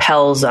 what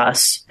propels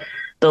us,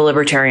 the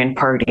Libertarian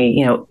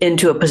Party,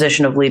 into a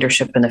position of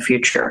leadership in the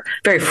future.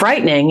 Very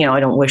frightening. I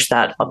don't wish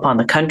that upon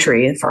the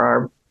country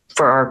for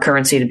our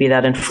currency to be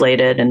that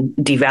inflated and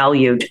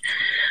devalued.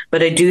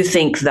 But I do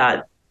think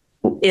that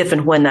if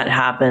and when that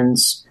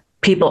happens,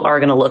 people are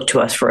going to look to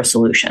us for a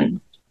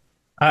solution.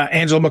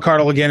 Angela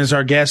McArdle again is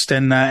our guest,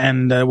 and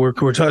we're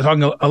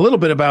talking a little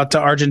bit about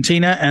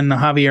Argentina and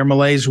Javier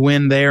Milei's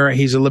win there.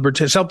 He's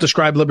a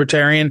self-described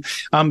libertarian.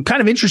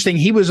 Kind of interesting.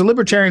 He was a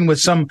libertarian with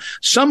some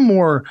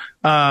more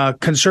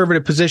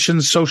conservative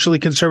positions, socially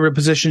conservative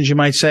positions, you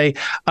might say.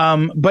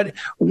 But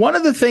one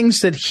of the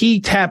things that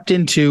he tapped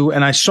into,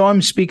 and I saw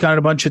him speak on it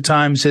a bunch of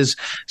times, is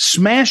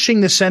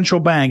smashing the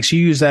central banks. You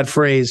use that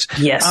phrase.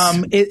 Yes.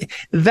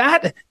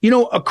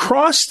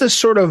 Across the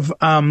sort of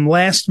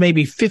last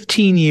maybe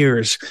 15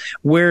 years,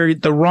 where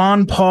the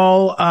Ron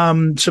Paul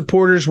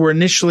supporters were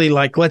initially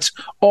like, let's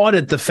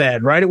audit the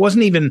Fed, right? It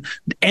wasn't even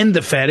end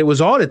the Fed. It was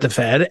audit the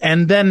Fed.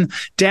 And then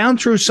down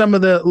through some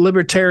of the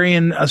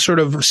libertarian sort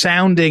of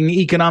sounding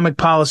economic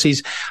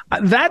policies,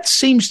 that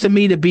seems to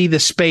me to be the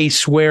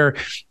space where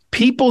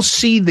people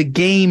see the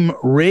game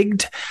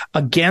rigged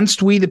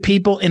against we the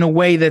people in a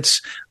way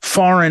that's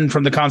foreign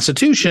from the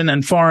Constitution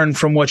and foreign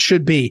from what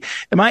should be.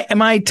 Am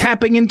I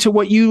tapping into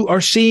what you are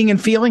seeing and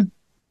feeling?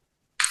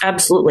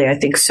 Absolutely. I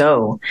think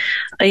so.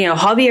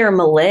 Javier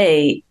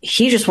Milei,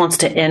 he just wants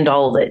to end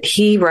all of it.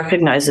 He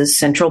recognizes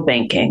central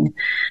banking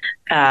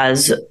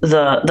as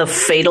the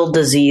fatal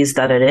disease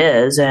that it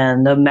is,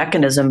 and the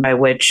mechanism by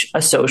which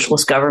a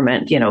socialist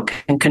government,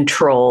 can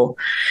control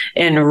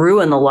and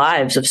ruin the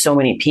lives of so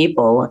many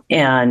people.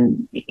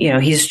 And,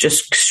 he's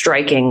just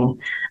striking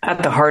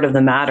at the heart of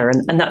the matter.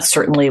 And that's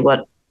certainly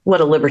what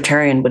a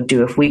libertarian would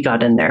do if we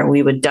got in there.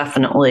 We would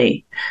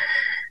definitely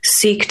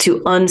seek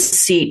to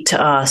unseat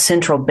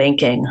central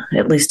banking.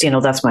 At least,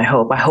 that's my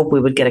hope. I hope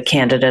we would get a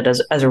candidate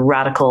as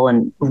radical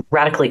and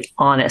radically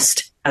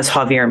honest as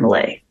Javier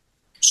Milei.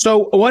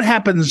 So what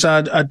happens,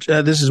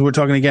 we're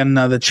talking again,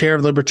 the chair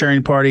of the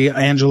Libertarian Party,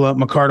 Angela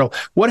McArdle.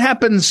 What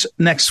happens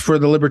next for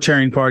the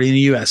Libertarian Party in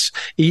the U.S.?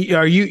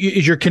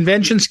 Is your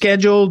convention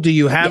scheduled? Do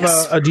you have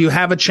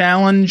a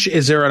challenge?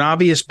 Is there an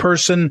obvious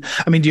person?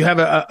 I mean, do you have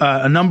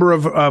a number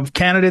of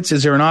candidates?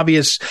 Is there an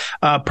obvious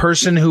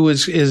person who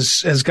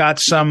has got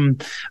some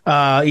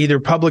either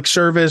public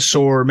service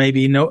or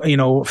maybe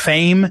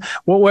fame?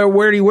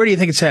 Where do you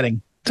think it's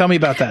heading? Tell me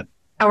about that.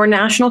 Our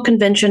national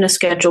convention is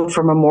scheduled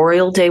for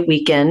Memorial Day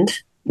weekend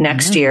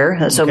next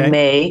year, so okay.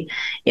 May,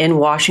 in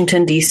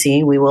Washington,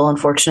 D.C. We will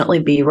unfortunately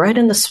be right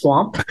in the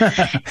swamp.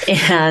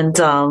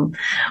 And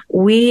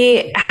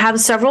we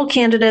have several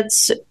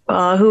candidates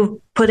who've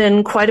put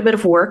in quite a bit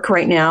of work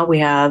right now. We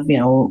have,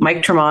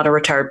 Mike Tremont, a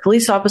retired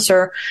police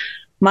officer,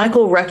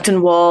 Michael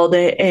Rechtenwald,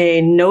 a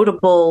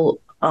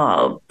notable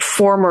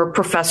former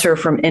professor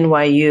from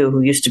NYU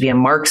who used to be a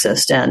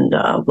Marxist and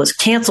was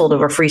canceled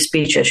over free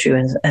speech issue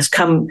and has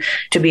come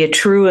to be a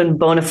true and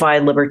bona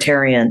fide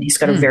libertarian. He's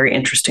got a very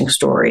interesting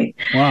story.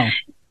 Wow.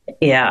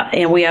 Yeah.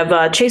 And we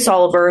have Chase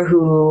Oliver,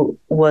 who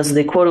was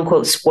the quote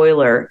unquote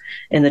spoiler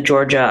in the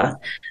Georgia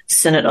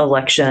Senate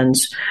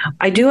elections.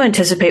 I do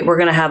anticipate we're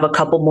going to have a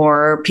couple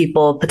more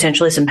people,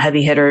 potentially some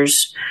heavy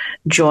hitters,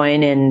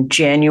 join in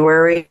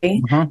January.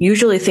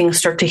 Usually things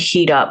start to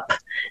heat up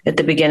at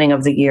the beginning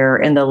of the year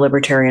in the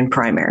Libertarian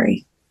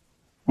primary.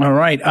 All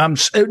right. How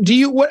do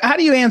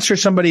you answer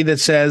somebody that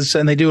says,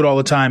 and they do it all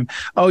the time,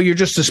 oh, you're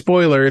just a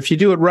spoiler. If you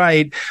do it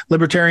right,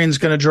 Libertarian's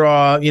going to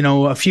draw,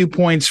 a few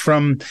points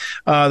from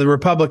the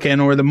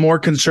Republican or the more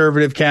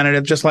conservative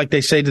candidate, just like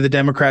they say to the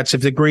Democrats,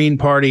 if the Green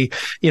Party,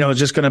 is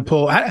just going to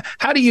pull.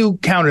 How do you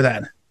counter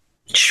that?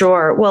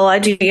 Sure. Well, I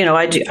do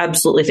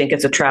absolutely think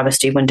it's a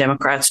travesty when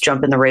Democrats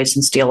jump in the race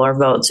and steal our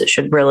votes. It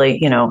should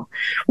really,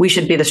 we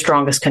should be the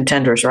strongest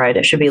contenders, right?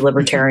 It should be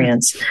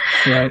libertarians.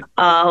 Right.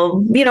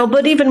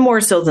 But even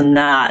more so than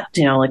that,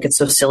 it's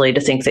so silly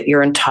to think that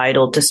you're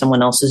entitled to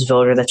someone else's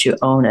vote or that you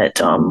own it.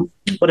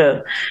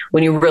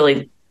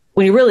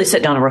 When you really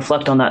sit down and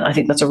reflect on that, I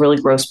think that's a really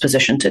gross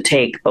position to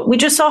take. But we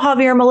just saw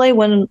Javier Milei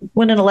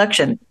win an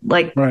election,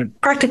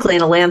 practically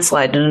in a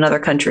landslide in another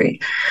country.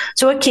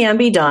 So it can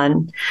be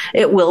done.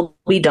 It will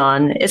be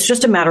done. It's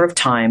just a matter of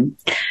time.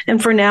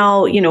 And for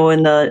now, in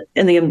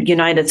the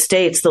United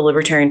States, the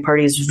Libertarian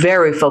Party is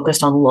very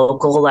focused on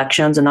local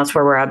elections, and that's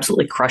where we're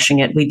absolutely crushing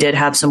it. We did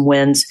have some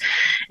wins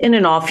in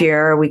an off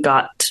year. We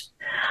got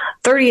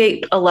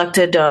 38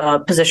 elected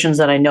positions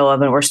that I know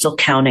of, and we're still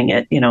counting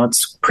it.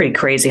 It's pretty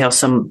crazy how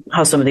some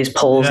of these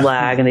polls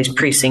lag and these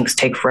precincts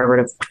take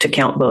forever to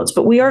count votes.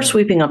 But we are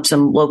sweeping up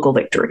some local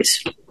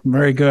victories.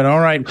 Very good.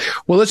 All right.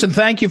 Well, listen,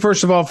 thank you,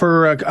 first of all,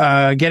 for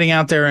getting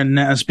out there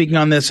and speaking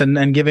on this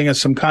and giving us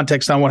some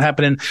context on what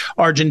happened in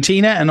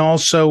Argentina and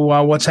also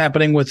what's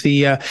happening with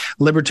the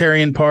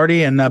Libertarian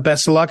Party. And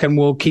best of luck. And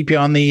we'll keep you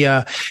on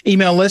the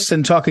email list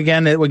and talk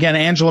again. Again,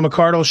 Angela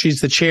McArdle,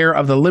 she's the chair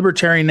of the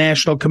Libertarian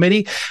National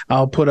Committee.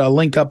 I'll put a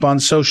link up on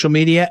social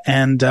media,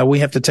 and we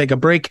have to take a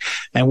break,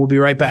 and we'll be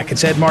right back.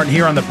 It's Ed Martin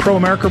here on the Pro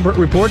America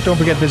Report. Don't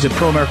forget to visit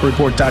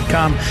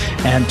proamericareport.com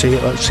and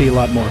to see a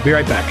lot more. Be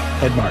right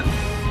back. Ed Martin.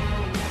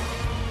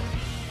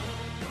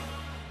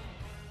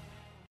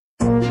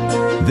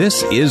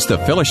 This is the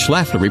Phyllis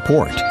Schlafly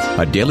Report,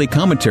 a daily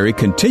commentary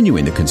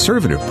continuing the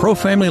conservative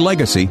pro-family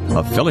legacy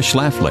of Phyllis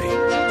Schlafly.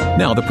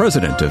 Now, the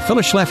president of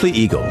Phyllis Schlafly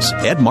Eagles,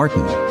 Ed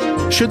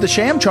Martin. Should the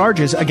sham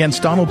charges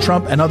against Donald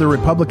Trump and other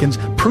Republicans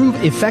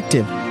prove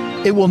effective,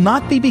 it will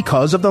not be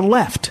because of the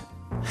left.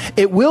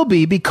 It will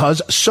be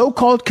because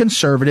so-called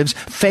conservatives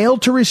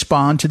failed to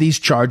respond to these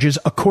charges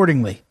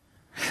accordingly.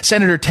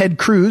 Senator Ted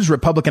Cruz,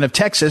 Republican of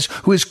Texas,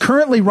 who is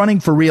currently running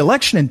for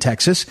re-election in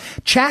Texas,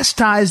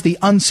 chastised the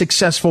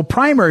unsuccessful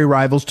primary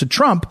rivals to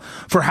Trump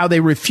for how they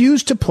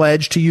refused to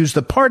pledge to use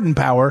the pardon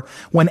power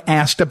when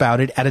asked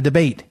about it at a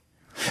debate.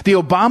 The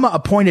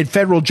Obama-appointed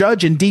federal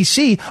judge in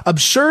D.C.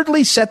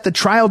 absurdly set the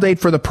trial date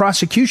for the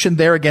prosecution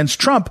there against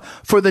Trump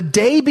for the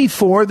day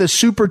before the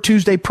Super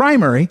Tuesday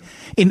primary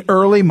in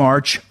early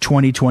March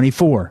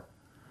 2024.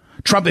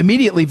 Trump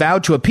immediately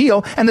vowed to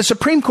appeal, and the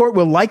Supreme Court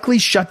will likely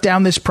shut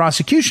down this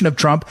prosecution of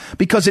Trump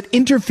because it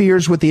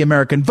interferes with the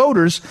American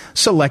voters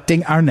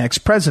selecting our next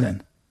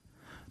president.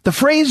 The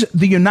phrase,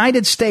 the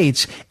United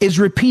States, is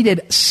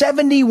repeated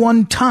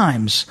 71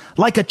 times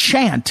like a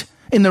chant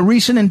in the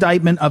recent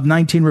indictment of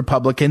 19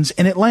 Republicans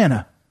in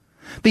Atlanta.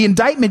 The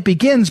indictment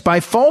begins by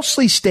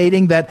falsely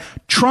stating that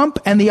Trump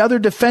and the other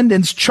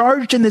defendants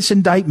charged in this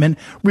indictment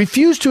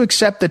refused to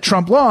accept that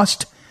Trump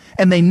lost,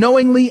 and they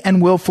knowingly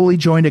and willfully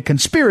joined a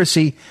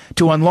conspiracy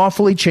to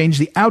unlawfully change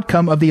the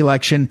outcome of the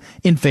election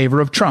in favor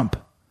of Trump.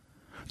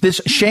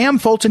 This sham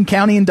Fulton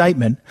County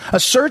indictment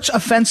asserts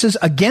offenses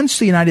against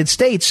the United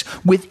States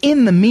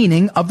within the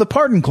meaning of the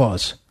pardon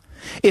clause.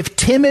 If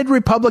timid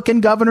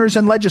Republican governors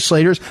and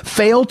legislators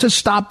fail to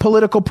stop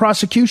political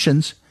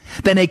prosecutions,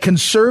 then a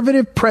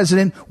conservative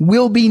president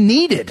will be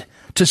needed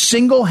to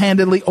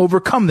single-handedly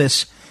overcome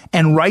this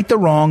and right the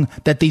wrong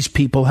that these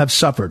people have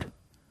suffered.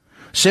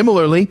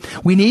 Similarly,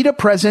 we need a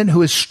president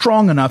who is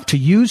strong enough to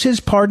use his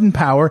pardon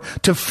power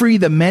to free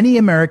the many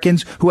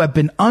Americans who have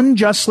been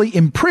unjustly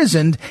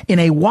imprisoned in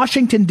a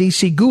Washington,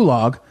 D.C.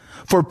 gulag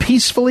for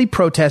peacefully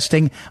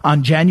protesting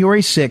on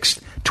January 6,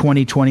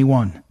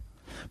 2021.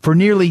 For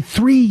nearly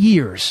 3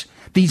 years,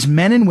 these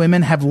men and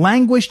women have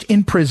languished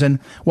in prison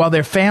while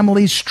their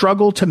families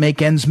struggle to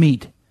make ends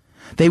meet.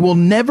 They will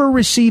never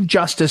receive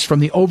justice from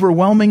the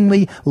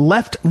overwhelmingly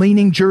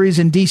left-leaning juries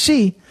in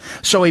D.C.,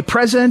 so a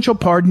presidential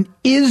pardon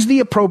is the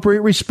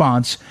appropriate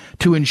response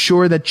to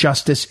ensure that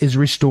justice is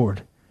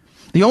restored.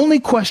 The only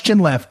question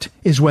left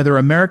is whether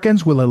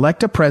Americans will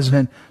elect a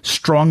president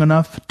strong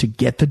enough to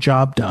get the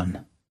job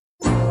done.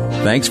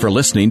 Thanks for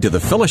listening to the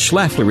Phyllis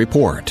Schlafly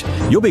Report.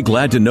 You'll be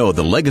glad to know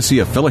the legacy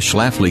of Phyllis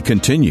Schlafly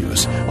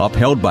continues,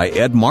 upheld by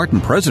Ed Martin,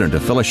 president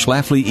of Phyllis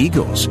Schlafly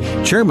Eagles,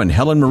 Chairman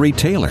Helen Marie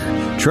Taylor,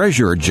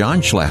 Treasurer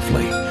John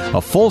Schlafly,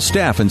 a full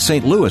staff in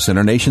St. Louis and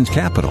our nation's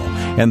capital,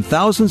 and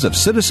thousands of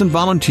citizen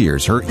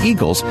volunteers or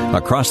Eagles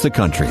across the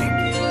country.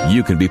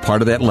 You can be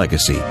part of that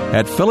legacy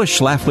at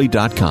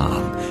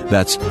phyllisschlafly.com.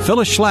 That's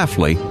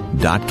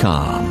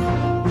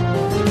phyllisschlafly.com.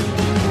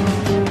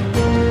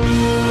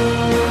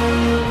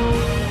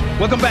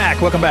 Welcome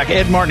back.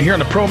 Ed Martin here on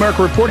the Pro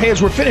America Report. Hey,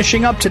 as we're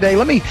finishing up today,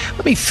 let me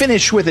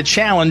finish with a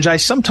challenge. I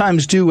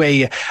sometimes do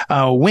a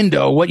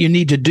window, what you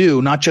need to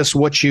do, not just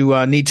what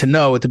you need to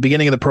know at the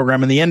beginning of the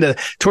program. And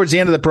towards the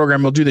end of the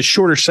program, we'll do the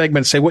shorter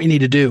segment, say what you need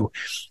to do.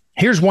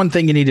 Here's one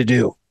thing you need to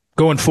do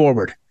going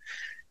forward.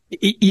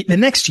 The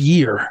next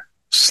year,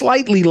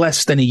 slightly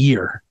less than a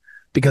year,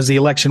 because the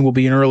election will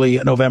be in early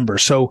November.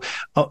 So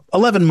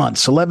 11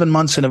 months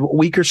in a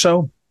week or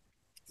so.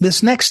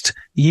 This next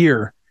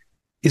year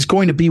is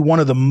going to be one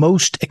of the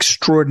most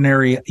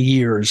extraordinary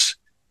years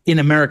in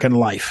American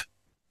life.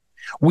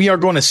 We are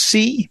going to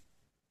see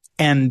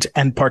and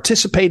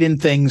participate in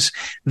things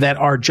that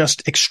are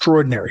just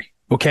extraordinary.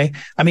 Okay.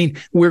 I mean,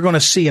 we're going to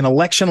see an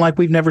election like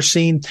we've never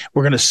seen.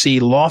 We're going to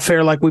see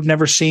lawfare like we've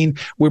never seen.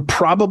 We're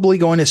probably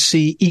going to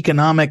see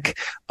economic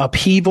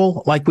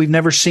upheaval like we've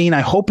never seen.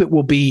 I hope it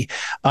will be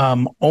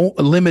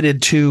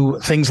limited to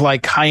things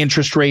like high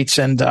interest rates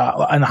and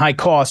high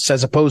costs,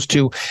 as opposed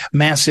to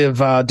massive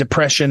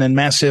depression and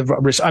massive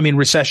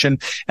recession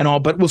and all.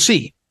 But we'll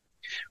see.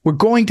 We're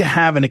going to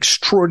have an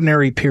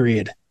extraordinary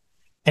period.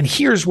 And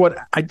here's what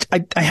I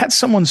had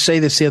someone say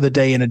this the other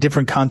day in a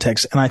different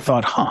context, and I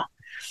thought,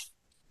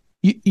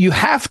 You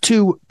have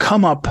to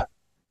come up,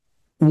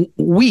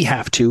 we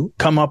have to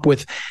come up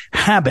with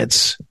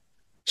habits,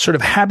 sort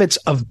of habits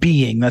of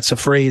being. That's a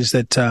phrase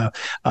that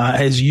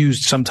is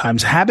used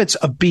sometimes. Habits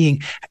of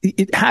being,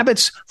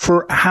 habits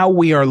for how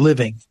we are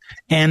living.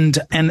 And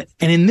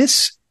in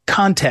this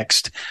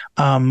context,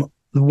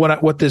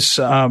 what this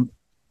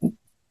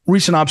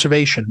recent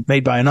observation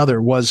made by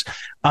another was,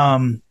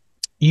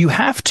 you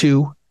have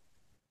to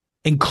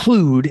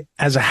include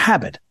as a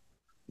habit,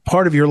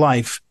 part of your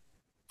life,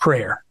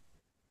 prayer.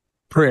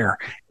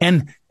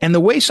 And the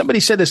way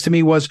somebody said this to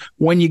me was,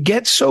 when you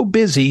get so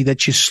busy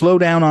that you slow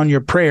down on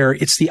your prayer,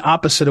 it's the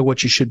opposite of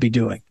what you should be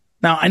doing.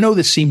 Now, I know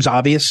this seems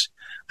obvious.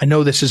 I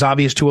know this is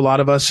obvious to a lot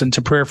of us, and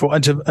to prayerful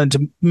and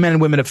to men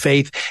and women of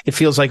faith. It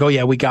feels like, oh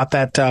yeah, we got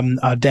that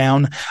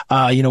down.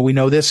 We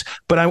know this.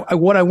 But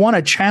what I want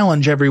to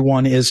challenge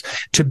everyone is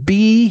to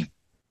be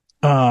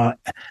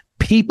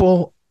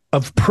people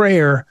of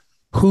prayer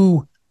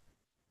who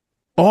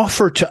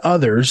offer to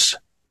others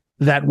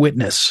that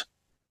witness.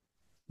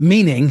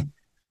 Meaning,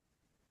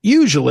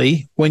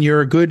 usually when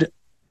you're a good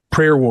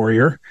prayer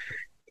warrior,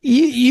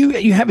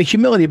 you have a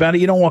humility about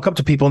it. You don't walk up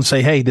to people and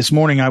say, hey, this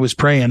morning I was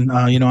praying.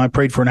 I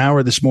prayed for an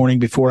hour this morning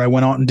before I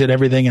went out and did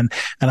everything. And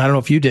I don't know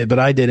if you did, but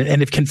I did it.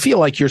 And it can feel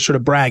like you're sort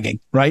of bragging,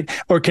 right?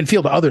 Or it can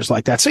feel to others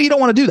like that. So you don't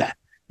want to do that.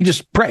 You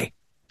just pray.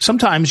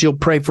 Sometimes you'll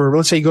pray for,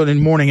 let's say you go in the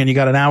morning and you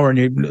got an hour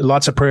and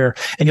lots of prayer,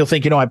 and you'll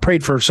think, I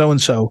prayed for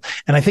so-and-so.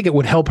 And I think it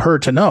would help her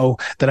to know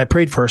that I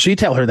prayed for her. So you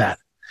tell her that.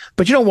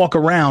 But you don't walk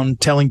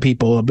around telling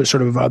people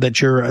sort of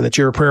that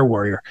you're a prayer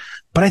warrior.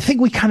 But I think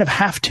we kind of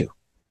have to.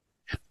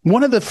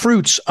 One of the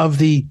fruits of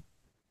the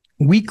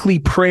weekly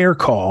prayer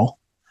call,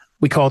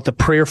 we call it the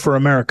Prayer for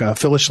America,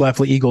 Phyllis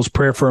Schlafly Eagles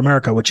Prayer for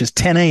America, which is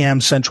 10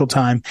 a.m. Central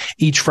Time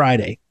each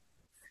Friday.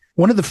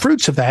 One of the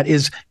fruits of that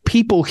is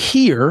people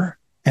hear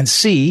and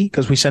see,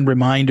 because we send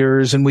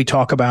reminders and we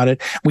talk about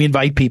it. We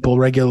invite people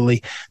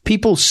regularly.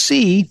 People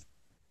see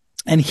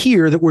and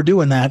hear that we're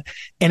doing that,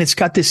 and it's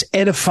got this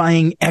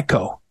edifying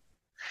echo.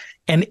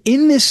 And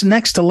in this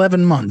next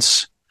 11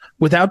 months,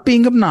 without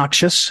being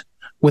obnoxious,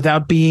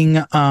 without being,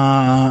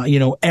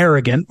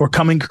 arrogant or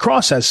coming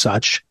across as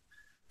such,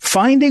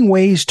 finding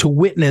ways to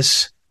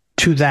witness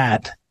to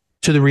that,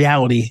 to the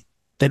reality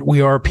that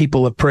we are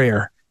people of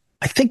prayer.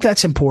 I think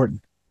that's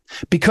important,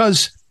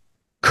 because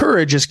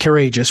courage is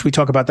courageous. We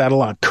talk about that a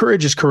lot.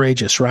 Courage is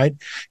courageous, right?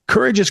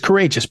 Courage is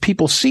courageous.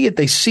 People see it.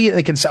 They see it.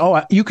 They can say,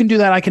 oh, you can do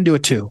that. I can do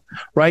it too,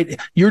 right?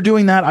 You're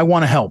doing that. I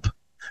want to help.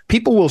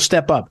 People will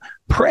step up.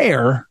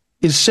 Prayer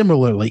is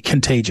similarly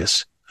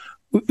contagious.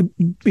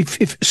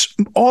 If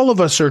all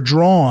of us are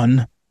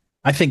drawn,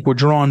 I think we're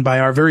drawn by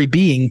our very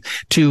being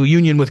to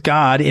union with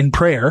God in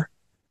prayer.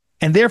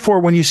 And therefore,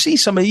 when you see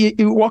somebody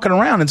you're walking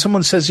around and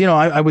someone says,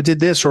 I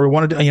did this, or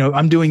wanted to,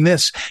 I'm doing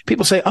this,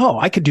 people say, oh,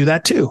 I could do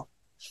that too.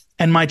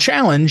 And my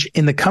challenge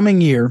in the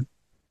coming year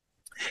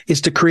is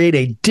to create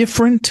a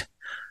different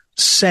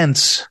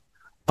sense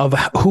of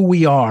who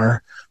we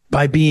are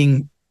by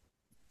being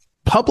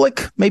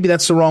public, maybe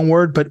that's the wrong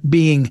word, but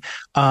being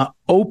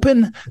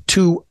open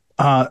to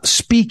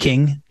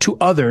speaking to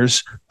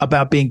others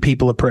about being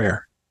people of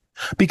prayer.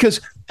 Because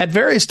at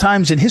various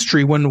times in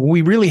history, when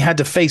we really had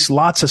to face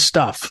lots of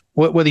stuff,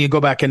 whether you go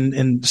back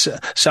in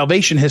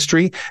salvation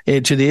history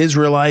to the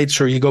Israelites,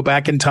 or you go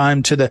back in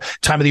time to the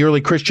time of the early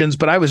Christians,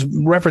 but I was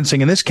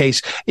referencing in this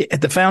case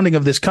at the founding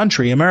of this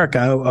country, America,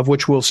 of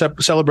which we'll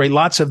celebrate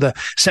lots of the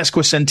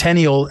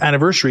sesquicentennial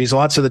anniversaries,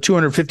 lots of the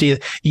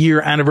 250th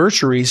year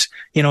anniversaries.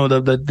 You know,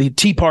 the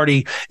Tea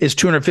Party is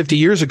 250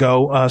 years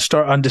ago,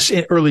 start on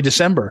early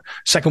December,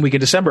 second week of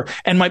December,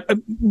 and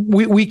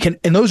we can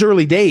in those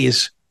early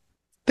days.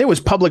 There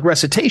was public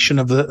recitation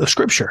of the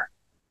scripture.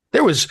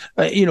 There was,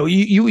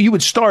 you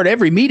would start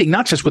every meeting,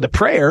 not just with a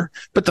prayer,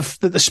 but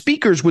the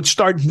speakers would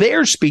start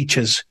their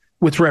speeches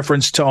with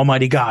reference to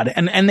Almighty God.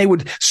 And they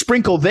would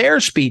sprinkle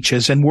their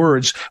speeches and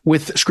words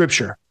with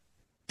scripture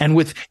and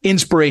with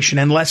inspiration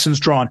and lessons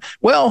drawn.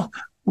 Well,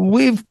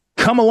 we've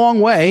come a long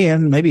way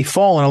and maybe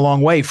fallen a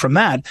long way from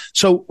that.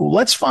 So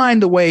let's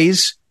find the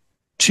ways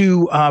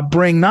to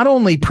bring not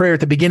only prayer at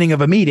the beginning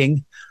of a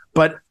meeting,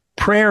 but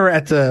prayer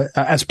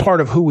as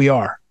part of who we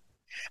are,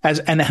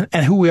 and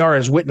who we are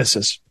as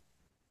witnesses.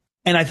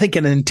 And I think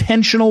in an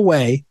intentional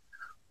way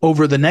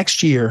over the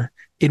next year,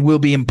 it will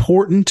be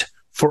important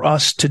for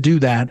us to do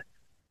that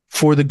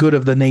for the good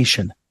of the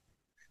nation.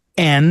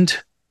 And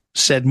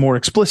said more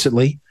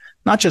explicitly,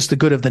 not just the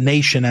good of the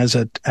nation as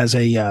an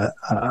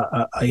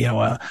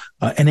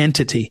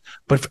entity,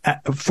 but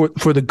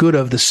for the good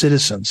of the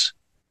citizens,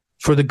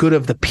 for the good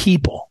of the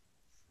people,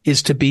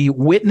 is to be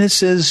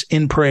witnesses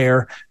in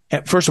prayer.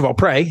 First of all,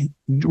 pray,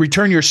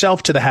 return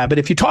yourself to the habit.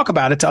 If you talk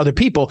about it to other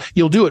people,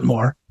 you'll do it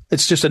more.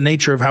 It's just a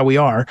nature of how we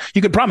are.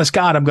 You can promise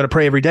God, I'm going to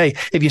pray every day.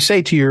 If you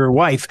say to your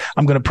wife,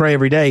 I'm going to pray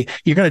every day,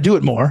 you're going to do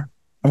it more.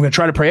 I'm going to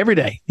try to pray every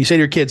day. You say to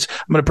your kids,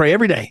 I'm going to pray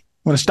every day.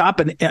 I'm going to stop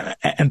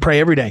and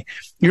pray every day.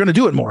 You're going to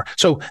do it more.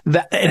 So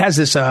that it has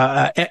this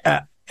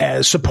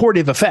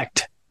supportive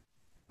effect.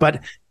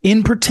 But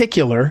in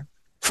particular,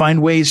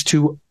 find ways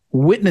to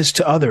witness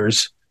to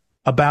others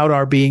about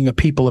our being a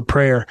people of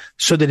prayer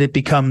so that it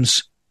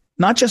becomes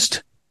not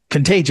just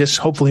contagious,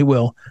 hopefully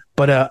will,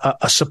 but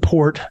a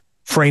support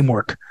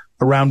framework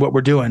around what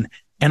we're doing.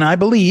 And I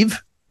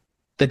believe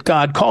that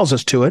God calls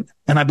us to it.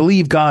 And I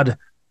believe God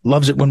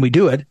loves it when we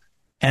do it.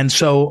 And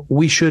so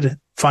we should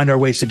find our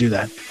ways to do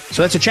that.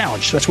 So that's a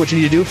challenge. That's what you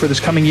need to do for this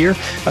coming year,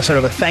 a sort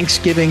of a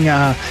Thanksgiving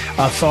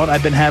thought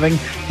I've been having.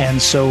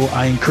 And so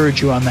I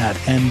encourage you on that.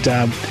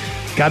 And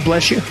God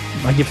bless you.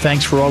 I give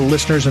thanks for all the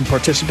listeners and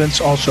participants.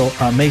 Also,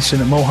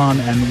 Mason and Mohan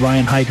and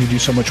Ryan Haidt, who do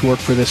so much work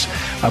for this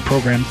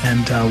program.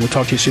 And we'll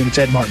talk to you soon. It's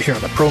Ed Martin here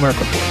on the Pro America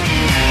Report.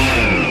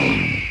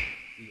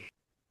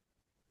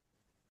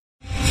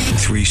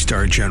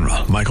 3-star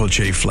General Michael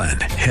J.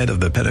 Flynn, head of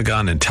the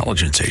Pentagon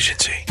Intelligence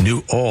Agency,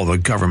 knew all the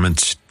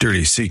government's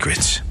dirty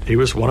secrets. He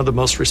was one of the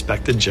most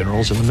respected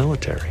generals in the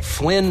military.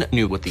 Flynn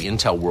knew what the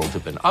intel world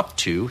had been up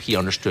to. He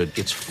understood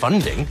its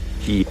funding.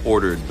 He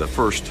ordered the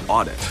first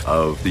audit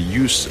of the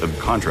use of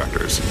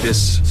contractors.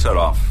 This set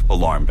off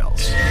alarm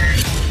bells.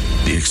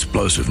 The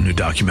explosive new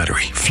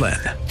documentary, Flynn,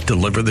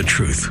 Deliver the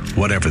Truth,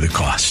 Whatever the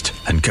Cost,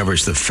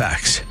 uncovers the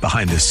facts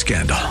behind this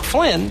scandal.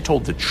 Flynn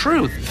told the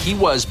truth. He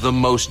was the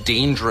most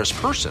dangerous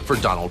person for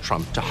Donald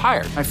Trump to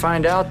hire. I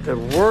find out the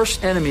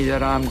worst enemy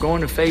that I'm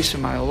going to face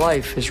in my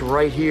life is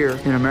right here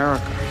in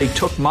America. They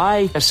took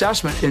my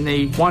assessment and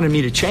they wanted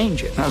me to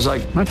change it. And I was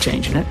like, I'm not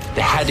changing it.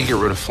 They had to get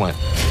rid of Flynn.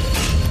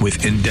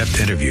 With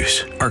in-depth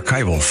interviews,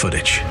 archival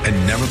footage, and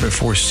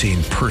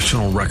never-before-seen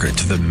personal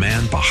records of the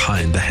man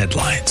behind the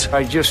headlines.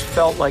 I just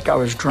felt like I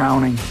was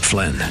drowning.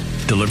 Flynn,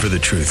 Deliver the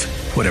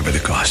Truth, Whatever the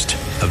Cost.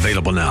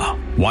 Available now.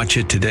 Watch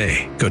it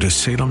today. Go to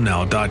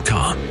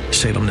salemnow.com.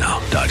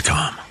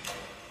 salemnow.com.